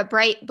wear a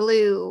bright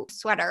blue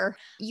sweater.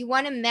 You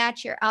want to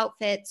match your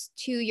outfits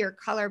to your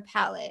color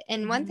palette.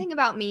 And one thing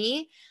about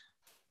me,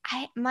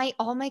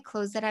 all my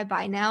clothes that I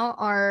buy now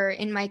are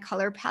in my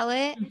color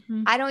palette.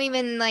 I don't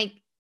even like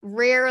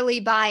rarely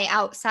buy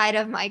outside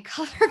of my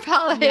color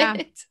palette.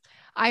 Yeah.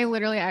 I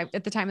literally,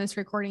 at the time of this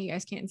recording, you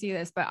guys can't see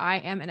this, but I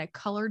am in a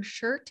colored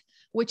shirt,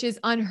 which is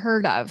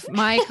unheard of.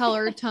 My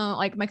color tone,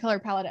 like my color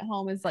palette at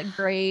home is like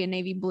gray and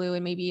navy blue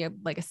and maybe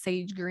like a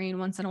sage green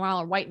once in a while,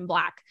 or white and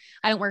black.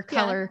 I don't wear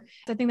color.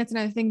 I think that's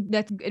another thing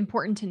that's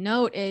important to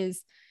note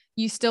is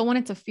you still want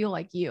it to feel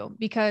like you,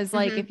 because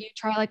like if you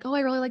try like, oh,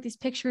 I really like these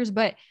pictures,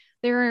 but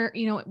they're,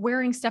 you know,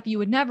 wearing stuff you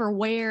would never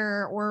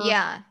wear, or,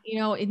 you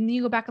know, and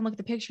you go back and look at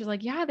the pictures,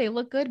 like, yeah, they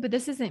look good, but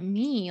this isn't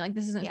me. Like,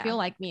 this doesn't feel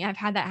like me. I've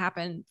had that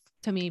happen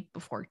to me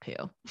before too.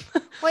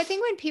 Well, I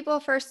think when people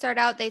first start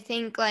out, they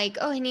think like,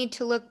 oh, I need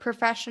to look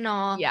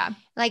professional. Yeah.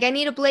 Like I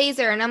need a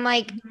blazer. And I'm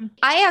like,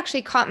 I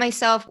actually caught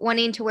myself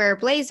wanting to wear a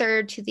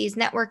blazer to these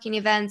networking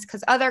events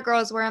because other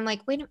girls were, I'm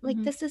like, wait,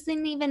 like this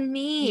isn't even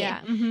me.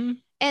 Yeah.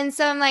 And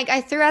so I'm like, I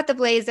threw out the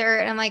blazer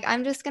and I'm like,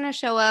 I'm just going to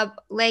show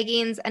up,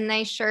 leggings, a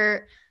nice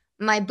shirt,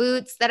 my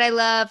boots that I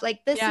love.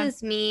 Like, this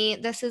is me.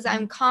 This is,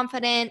 I'm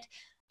confident.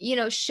 You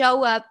know,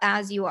 show up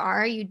as you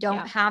are. You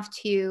don't have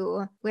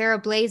to wear a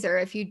blazer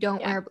if you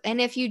don't wear,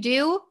 and if you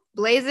do,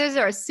 blazers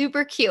are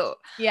super cute.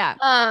 Yeah.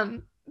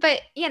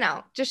 But you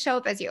know, just show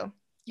up as you.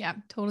 Yeah,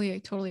 totally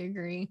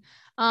agree.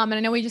 And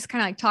I know we just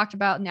kind of like talked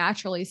about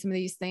naturally some of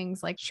these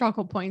things like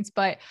struggle points,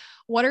 but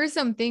what are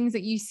some things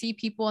that you see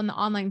people in the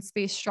online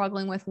space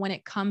struggling with when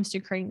it comes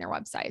to creating their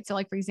website? So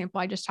like, for example,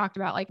 I just talked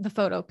about like the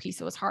photo piece.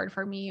 It was hard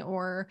for me,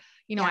 or,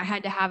 you know, I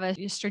had to have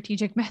a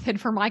strategic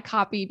method for my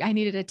copy. I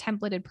needed a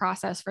templated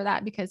process for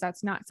that because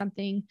that's not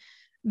something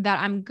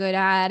that I'm good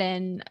at.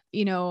 And,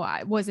 you know,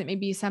 I wasn't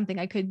maybe something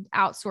I could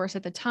outsource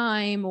at the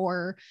time,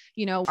 or,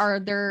 you know, are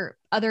there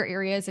other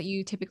areas that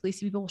you typically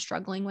see people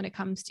struggling when it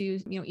comes to,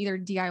 you know, either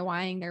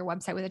DIYing their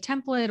website with a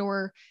template,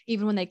 or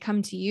even when they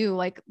come to you,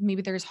 like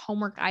maybe there's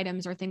homework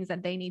items or things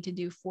that they need to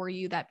do for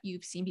you that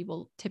you've seen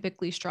people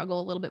typically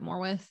struggle a little bit more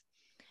with?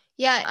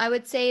 Yeah, I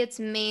would say it's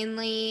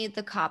mainly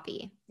the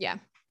copy. Yeah.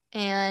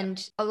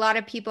 And a lot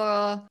of people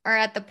are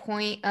at the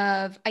point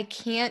of, I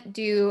can't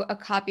do a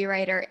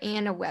copywriter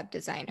and a web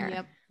designer.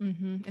 Yep.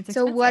 It's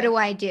so expensive. what do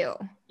I do?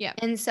 Yeah.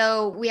 And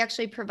so we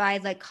actually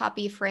provide like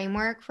copy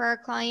framework for our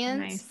clients.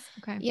 Nice.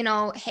 Okay. You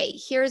know, hey,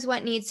 here's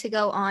what needs to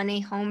go on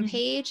a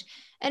homepage.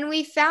 And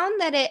we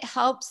found that it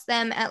helps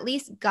them at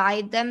least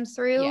guide them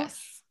through.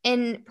 Yes.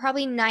 And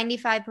probably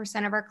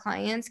 95% of our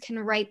clients can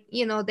write,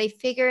 you know, they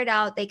figure it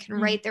out. They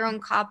can write their own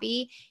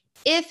copy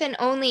if and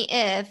only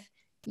if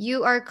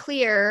you are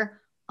clear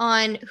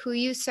on who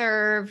you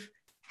serve,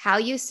 how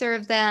you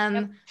serve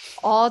them,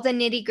 all the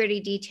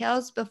nitty-gritty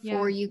details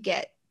before you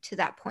get to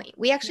that point.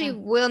 We actually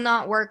will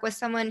not work with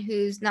someone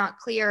who's not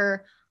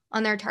clear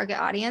on their target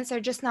audience. They're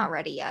just not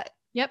ready yet.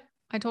 Yep.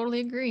 I totally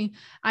agree.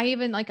 I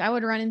even like, I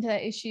would run into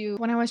that issue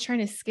when I was trying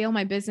to scale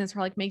my business or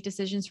like make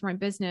decisions for my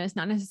business,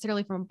 not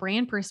necessarily from a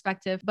brand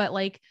perspective, but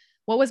like,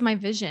 what was my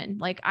vision?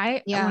 Like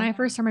when I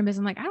first started my business,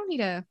 I'm like, I don't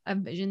need a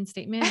vision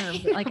statement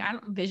or like, I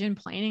don't vision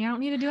planning. I don't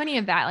need to do any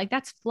of that. Like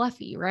that's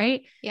fluffy.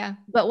 Right. Yeah.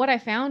 But what I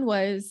found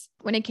was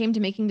when it came to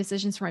making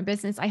decisions for my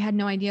business, I had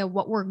no idea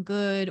what were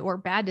good or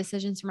bad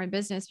decisions for my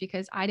business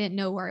because I didn't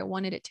know where I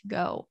wanted it to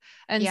go.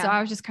 And so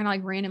I was just kind of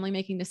like randomly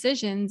making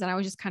decisions, and I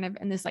was just kind of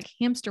in this like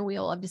hamster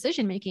wheel of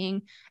decision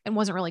making and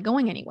wasn't really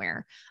going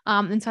anywhere.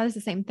 And so it's the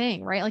same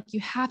thing, right? Like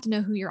you have to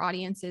know who your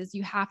audience is.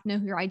 You have to know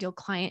who your ideal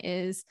client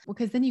is,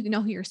 because then you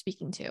know who you're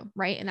speaking to,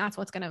 right? And that's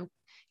what's going to,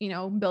 you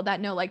know, build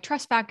that like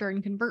trust factor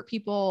and convert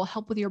people,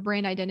 help with your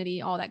brand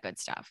identity, all that good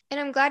stuff. And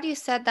I'm glad you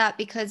said that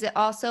because it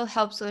also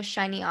helps with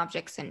shiny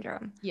object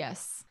syndrome.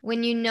 Yes.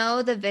 When you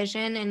know the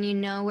vision and you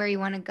know where you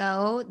want to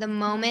go, the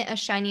moment a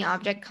shiny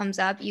object comes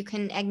up, you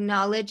can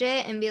acknowledge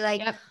it and be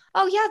like,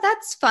 oh yeah,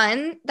 that's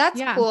fun.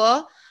 That's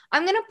cool.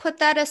 I'm going to put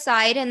that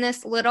aside in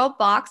this little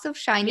box of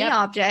shiny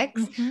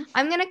objects.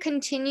 I'm going to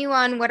continue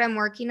on what I'm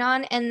working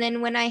on. And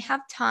then when I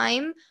have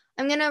time,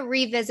 I'm going to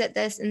revisit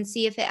this and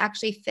see if it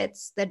actually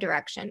fits the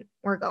direction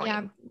we're going.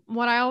 Yeah.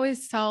 What I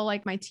always tell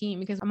like my team,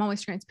 because I'm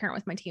always transparent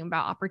with my team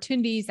about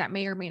opportunities that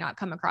may or may not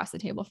come across the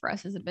table for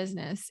us as a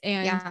business.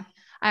 And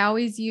I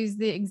always use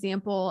the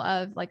example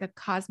of like a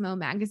Cosmo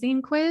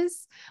magazine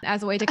quiz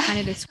as a way to kind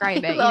of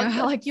describe it. You know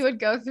how like you would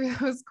go through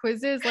those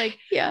quizzes, like,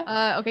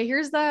 okay,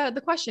 here's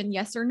the question,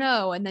 yes or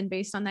no. And then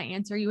based on that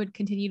answer, you would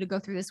continue to go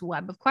through this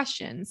web of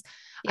questions.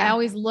 I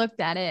always looked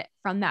at it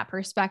from that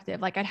perspective.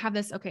 Like I'd have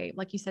this, okay,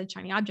 like you said,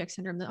 shiny object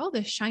syndrome, that, oh,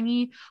 this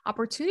shiny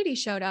opportunity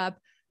showed up.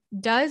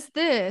 Does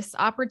this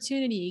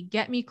opportunity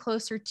get me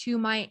closer to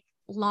my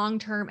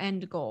long-term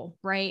end goal?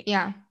 Right.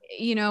 Yeah.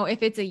 You know,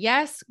 if it's a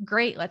yes,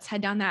 great, let's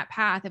head down that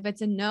path. If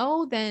it's a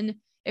no, then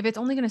if it's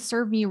only going to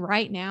serve me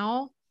right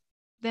now,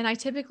 then I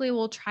typically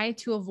will try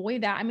to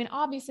avoid that. I mean,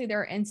 obviously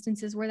there are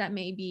instances where that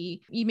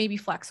you may be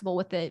flexible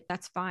with it.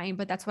 That's fine.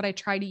 But that's what I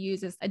try to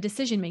use as a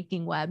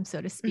decision-making web,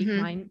 so to speak,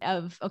 mine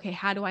of, okay,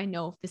 how do I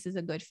know if this is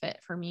a good fit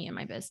for me and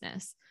my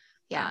business?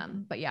 Yeah.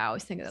 But yeah, I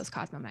always think of those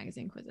Cosmo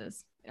magazine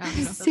quizzes. I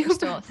don't know if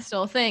those are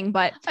still a thing,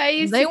 but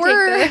they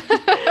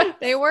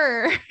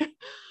were.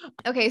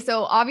 Okay.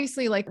 So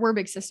obviously like we're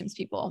big systems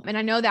people, and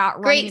I know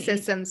that great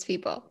systems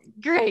people.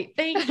 Great.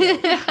 Thank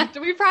you.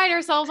 We pride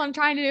ourselves on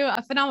trying to do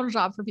a phenomenal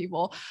job for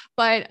people.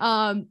 But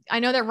I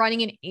know that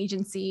running an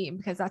agency,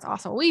 because that's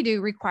also what we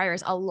do,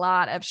 requires a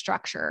lot of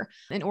structure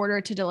in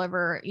order to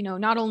deliver, you know,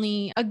 not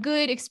only a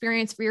good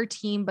experience for your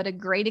team, but a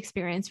great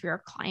experience for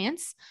your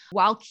clients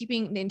while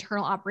keeping the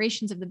internal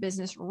operations of the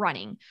business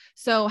running.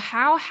 So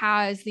how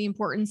has the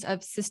importance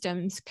of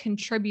systems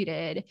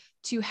contributed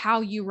to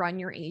how you run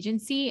your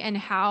agency, and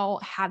how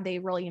have they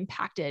really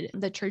impacted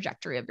the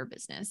trajectory of your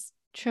business?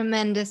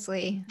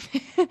 Tremendously.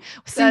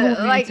 Single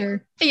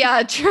answer.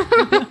 Yeah, true.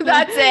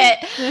 That's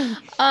it.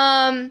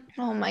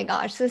 Oh my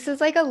gosh, this is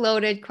like a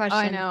loaded question.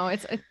 I know,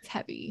 it's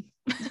heavy.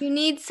 You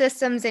need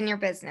systems in your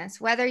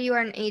business, whether you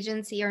are an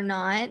agency or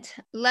not.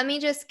 Let me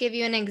just give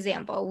you an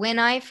example. When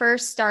I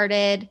first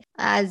started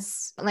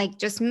as like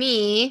just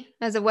me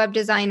as a web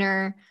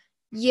designer,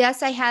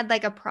 yes, I had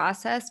like a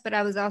process, but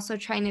I was also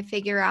trying to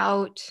figure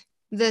out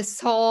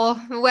this whole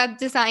web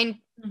design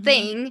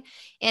thing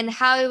and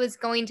how I was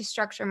going to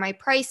structure my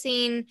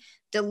pricing,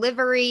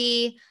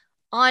 delivery,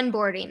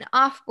 onboarding,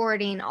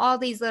 offboarding, all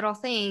these little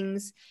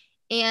things.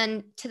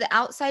 And to the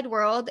outside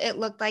world, it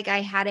looked like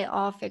I had it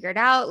all figured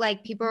out.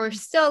 Like people were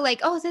still like,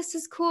 oh, this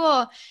is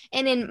cool.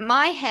 And in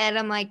my head,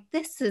 I'm like,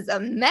 this is a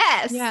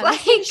mess. Yeah, like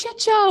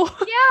shit show.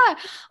 Yeah.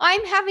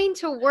 I'm having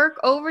to work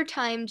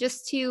overtime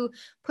just to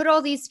put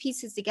all these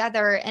pieces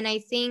together. And I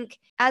think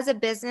as a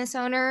business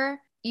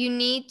owner, you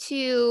need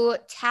to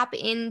tap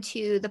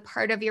into the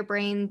part of your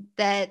brain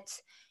that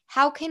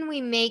how can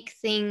we make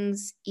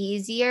things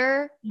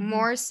easier,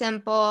 more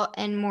simple,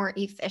 and more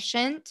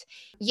efficient?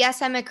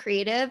 Yes, I'm a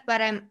creative,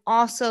 but I'm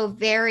also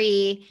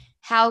very,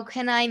 how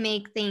can I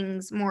make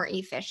things more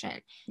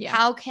efficient? Yeah.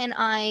 How can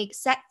I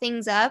set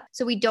things up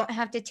so we don't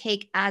have to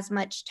take as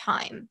much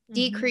time,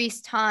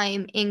 decrease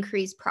time,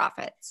 increase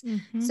profits?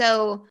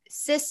 So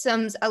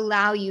systems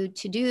allow you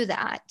to do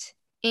that.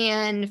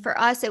 And for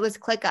us, it was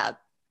ClickUp.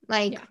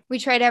 We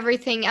tried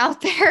everything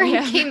out there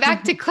and came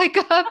back to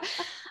ClickUp,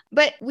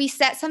 but we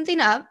set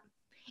something up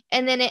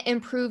and then it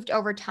improved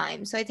over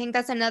time. So I think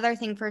that's another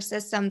thing for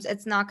systems.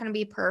 It's not going to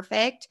be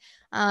perfect.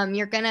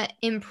 You're going to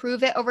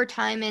improve it over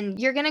time, and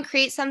you're going to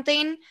create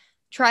something,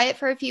 try it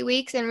for a few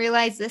weeks and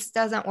realize this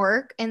doesn't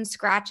work, and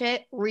scratch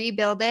it,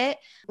 rebuild it.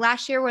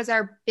 Last year was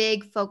our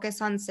big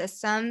focus on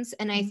systems.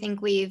 And I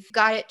think we've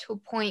got it to a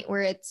point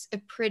where it's a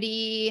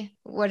pretty,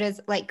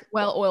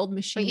 well-oiled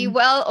machine.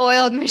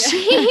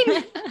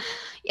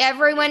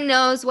 Everyone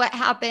knows what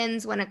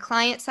happens when a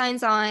client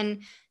signs on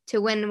to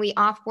when we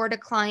offboard a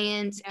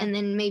client and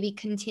then maybe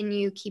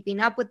continue keeping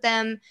up with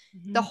them.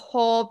 The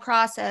whole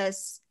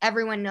process,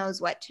 everyone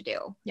knows what to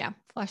do. Yeah,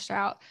 fleshed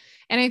out.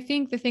 And I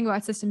think the thing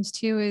about systems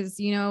too is,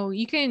 you know,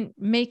 you can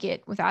make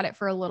it without it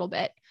for a little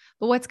bit,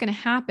 but what's going to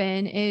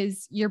happen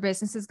is your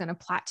business is going to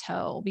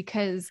plateau,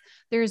 because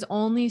there's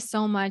only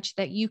so much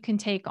that you can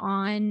take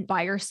on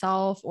by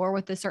yourself or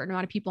with a certain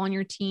amount of people on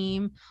your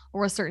team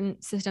or with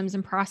certain systems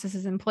and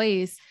processes in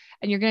place.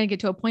 And you're going to get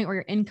to a point where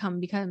your income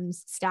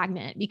becomes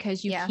stagnant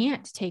because you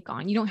can't take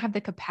on, you don't have the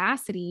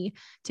capacity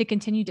to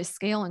continue to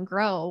scale and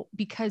grow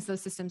because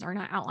those systems are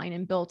not outlined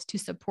and built to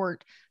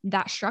support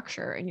that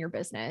structure in your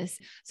business.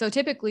 So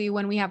typically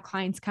when we have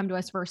clients come to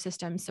us for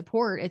system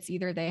support, it's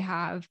either they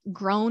have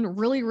grown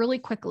really, really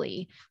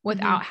quickly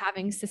without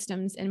having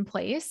systems in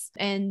place,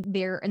 and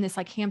they're in this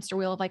like hamster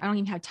wheel of like, I don't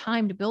even have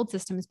time to build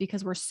systems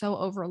because we're so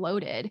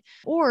overloaded,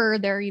 or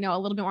they're, you know, a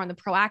little bit more on the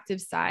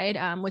proactive side,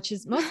 which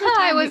is most of the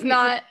time I was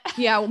not.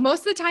 Yeah.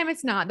 Most of the time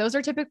it's not. Those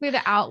are typically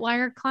the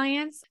outlier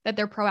clients that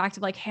they're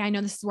proactive. Like, hey, I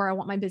know this is where I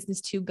want my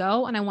business to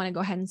go, and I want to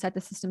go ahead and set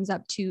the systems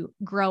up to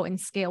grow and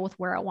scale with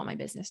where I want my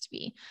business to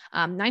be.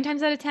 9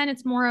 times out of 10,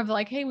 it's more of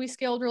like, hey, we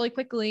scaled really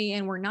quickly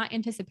and we're not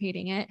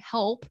anticipating it.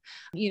 Help,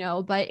 you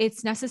know, but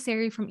it's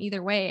necessary from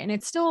either way. And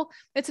it's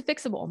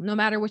fixable no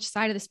matter which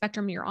side of the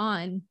spectrum you're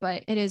on,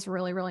 but it is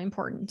really, really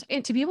important.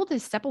 And to be able to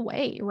step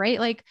away, right?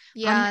 Like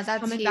Yeah, I'm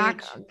that's coming huge.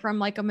 back from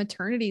like a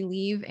maternity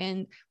leave,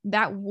 and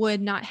that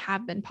would not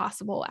have been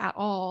possible at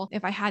all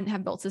if I hadn't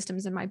have built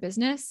systems in my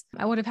business.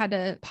 I would have had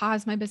to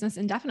pause my business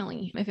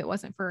indefinitely if it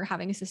wasn't for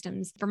having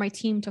systems for my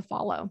team to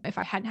follow, if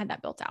I hadn't had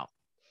that built out.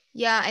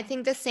 Yeah, I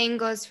think the same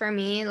goes for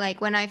me. Like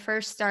when I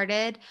first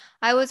started,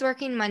 I was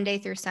working Monday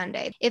through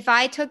Sunday. If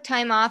I took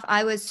time off,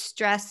 I was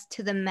stressed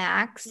to the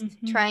max,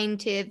 trying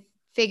to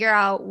figure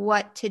out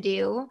what to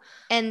do.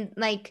 And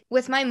like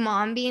with my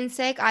mom being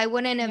sick, I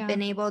wouldn't have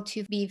been able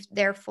to be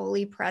there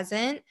fully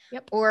present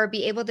or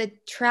be able to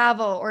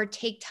travel or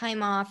take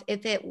time off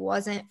if it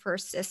wasn't for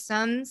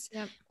systems.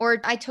 Or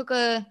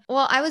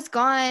I was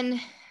gone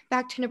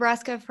back to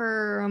Nebraska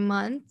for a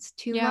month,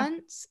 2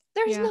 months.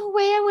 There's no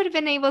way I would have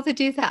been able to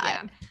do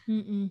that.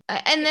 And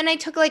then I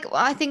took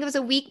I think it was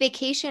a week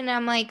vacation. And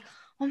I'm like,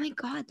 oh my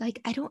God,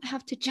 like I don't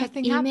have to check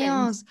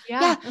emails.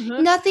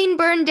 Nothing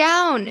burned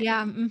down.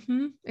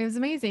 It was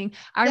amazing.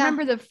 I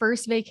remember the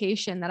first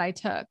vacation that I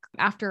took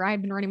after I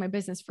had been running my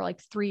business for like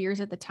 3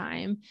 years at the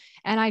time.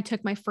 And I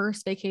took my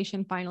first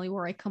vacation finally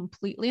where I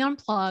completely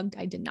unplugged.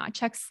 I did not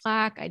check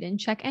Slack. I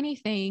didn't check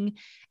anything.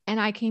 And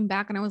I came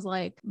back and I was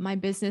like, my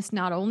business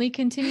not only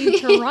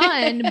continued to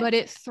run, but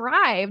it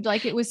thrived.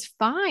 Like it was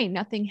fine.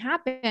 Nothing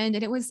happened.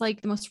 And it was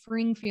like the most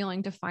freeing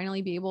feeling to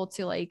finally be able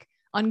to like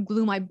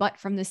unglue my butt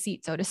from the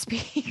seat, so to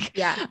speak.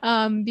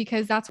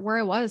 Because that's where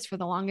I was for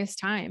the longest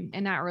time.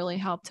 And that really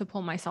helped to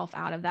pull myself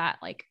out of that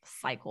like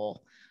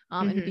cycle,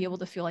 and be able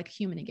to feel like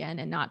human again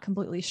and not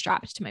completely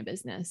strapped to my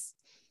business.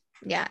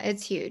 Yeah,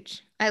 it's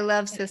huge. I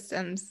love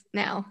systems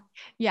now.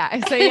 So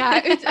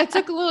it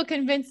took a little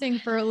convincing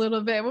for a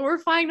little bit, but we're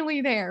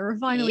finally there. We're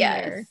finally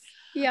there.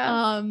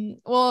 Yeah.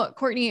 Well,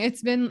 Courtney,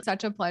 it's been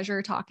such a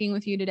pleasure talking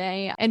with you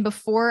today. And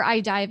before I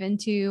dive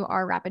into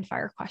our rapid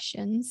fire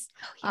questions,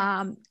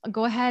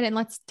 go ahead and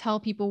let's tell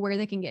people where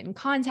they can get in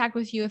contact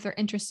with you if they're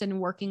interested in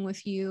working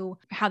with you,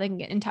 how they can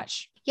get in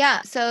touch.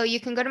 Yeah. So you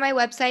can go to my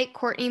website,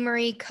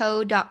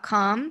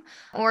 CourtneyMarieCo.com,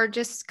 or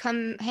just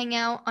come hang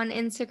out on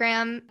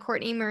Instagram,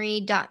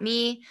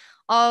 CourtneyMarie.me.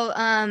 I'll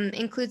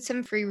include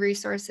some free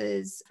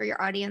resources for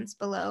your audience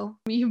below.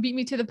 You beat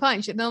me to the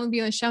punch. They'll be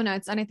in the show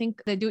notes. And I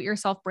think the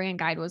do-it-yourself brand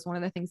guide was one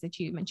of the things that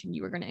you mentioned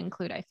you were going to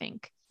include, I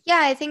think. Yeah,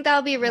 I think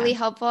that'll be really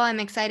helpful.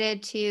 I'm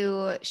excited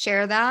to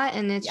share that.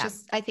 And it's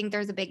just, I think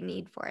there's a big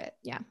need for it.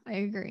 Yeah, I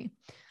agree.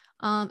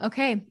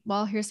 Okay.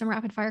 Well, here's some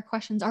rapid fire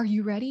questions. Are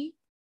you ready?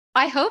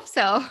 I hope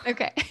so.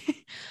 Okay.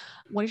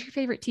 What is your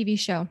favorite TV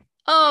show?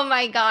 Oh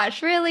my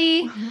gosh,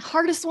 really?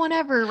 Hardest one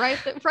ever, right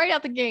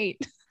out the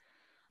gate.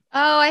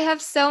 Oh, I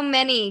have so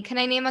many. Can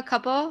I name a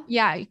couple?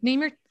 Yeah.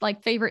 Name your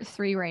like favorite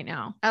 3 right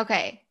now.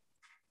 Okay.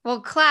 Well,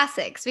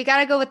 classics. We got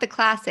to go with the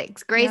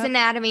classics. Grey's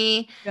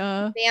Anatomy,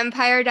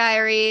 Vampire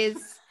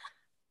Diaries,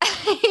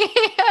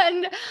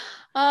 and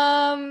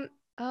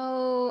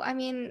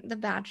The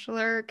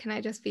Bachelor. Can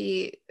I just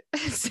be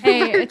it's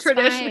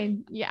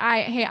fine. Yeah,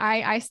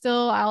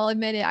 I'll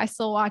admit it. I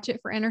still watch it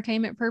for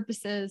entertainment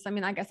purposes. I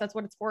mean, I guess that's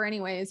what it's for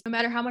anyways. No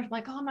matter how much I'm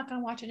like, oh, I'm not going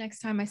to watch it next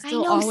time. I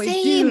still always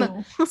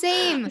do.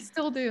 Same. I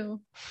still do.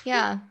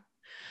 Yeah.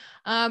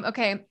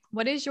 Okay.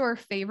 What is your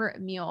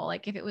favorite meal?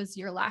 Like if it was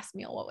your last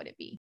meal, what would it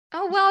be?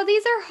 Oh, well,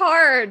 these are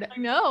hard. I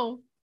know.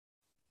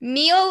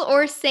 Meal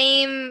or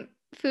same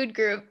food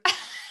group?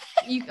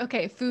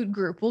 Food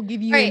group. We'll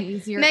give you an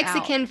easier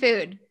Mexican out.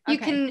 Food.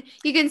 Okay.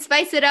 You can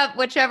spice it up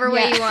whichever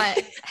way you want.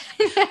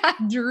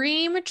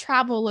 Dream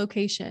travel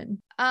location.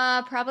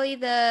 Probably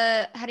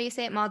how do you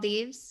say it?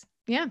 Maldives.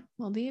 Yeah,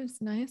 Maldives.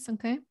 Nice.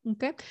 Okay.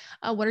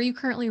 What are you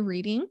currently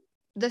reading?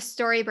 The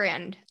Story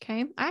Brand.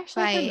 Okay. I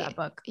actually read that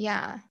book.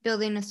 Yeah.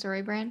 Building a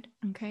Story Brand.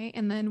 Okay.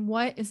 And then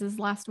what is this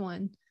last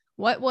one?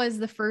 What was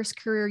the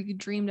first career you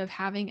dreamed of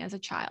having as a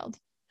child?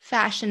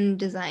 Fashion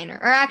designer.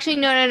 Or actually,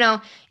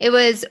 no. It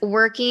was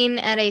working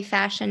at a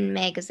fashion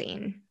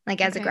magazine, like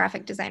as a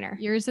graphic designer.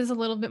 Yours is a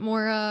little bit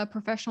more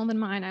professional than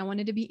mine. I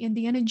wanted to be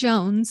Indiana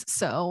Jones,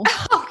 so.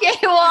 Okay,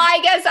 well, I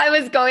guess I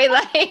was going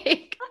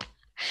like,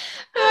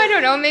 I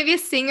don't know, maybe a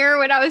singer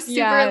when I was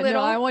super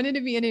little. No, I wanted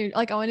to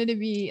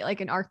be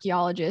like an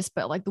archaeologist,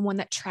 but like the one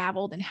that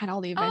traveled and had all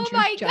the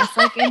adventures, just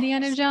like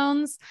Indiana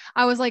Jones.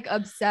 I was like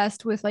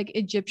obsessed with like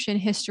Egyptian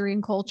history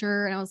and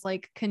culture, and I was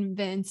like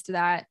convinced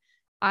that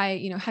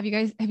have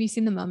you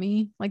seen The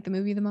Mummy, like the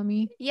movie The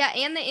Mummy? Yeah,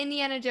 and the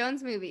Indiana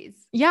Jones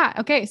movies. Yeah,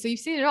 okay, so you've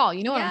seen it all.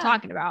 You know what I'm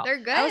talking about. They're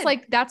good. I was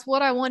like, that's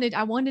what I wanted.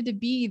 I wanted to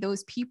be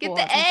those people.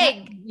 Get the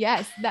egg.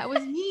 Yes, that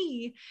was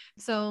me.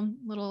 So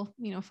little,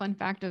 fun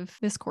fact of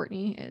this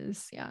Courtney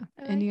is,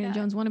 Indiana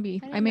Jones wannabe.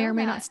 I may or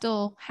may not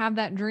still have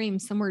that dream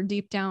somewhere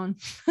deep down.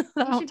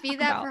 You should be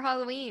that for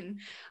Halloween.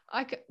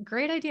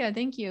 Great idea.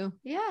 Thank you.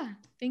 Yeah.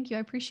 Thank you. I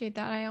appreciate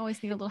that. I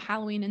always need a little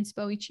Halloween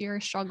inspo each year. I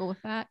struggle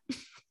with that.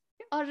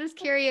 I'll just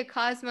carry a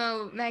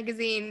Cosmo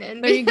magazine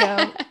and there you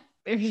go.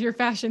 There's your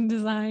fashion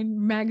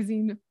design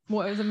magazine.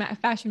 What was a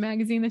fashion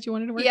magazine that you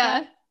wanted to work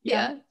at?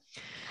 Yeah.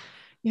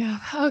 Yeah.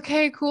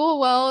 Okay, cool.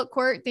 Well,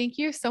 Court, thank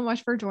you so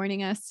much for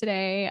joining us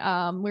today.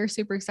 We're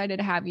super excited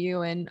to have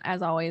you. And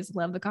as always,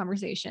 love the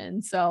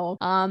conversation. So,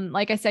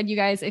 like I said, you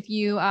guys, if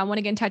you want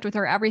to get in touch with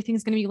her,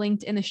 everything's going to be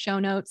linked in the show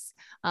notes.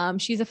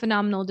 She's a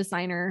phenomenal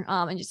designer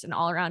and just an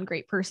all around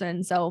great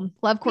person. So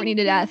love Courtney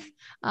to death.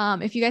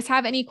 If you guys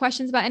have any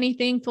questions about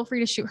anything, feel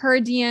free to shoot her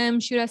a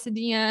DM, shoot us a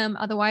DM.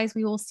 Otherwise,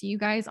 we will see you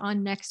guys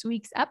on next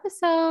week's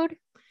episode.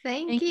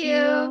 Thank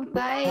you.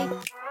 Bye.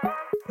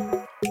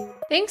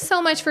 Thanks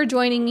so much for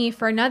joining me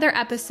for another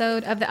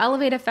episode of the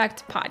Elevate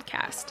Effect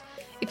podcast.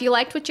 If you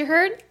liked what you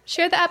heard,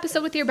 share the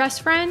episode with your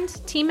best friend,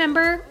 team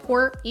member,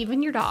 or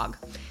even your dog.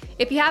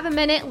 If you have a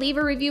minute, leave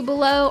a review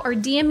below or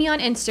DM me on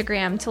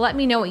Instagram to let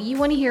me know what you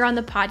want to hear on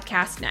the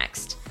podcast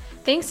next.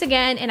 Thanks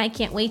again, and I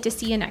can't wait to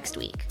see you next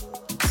week.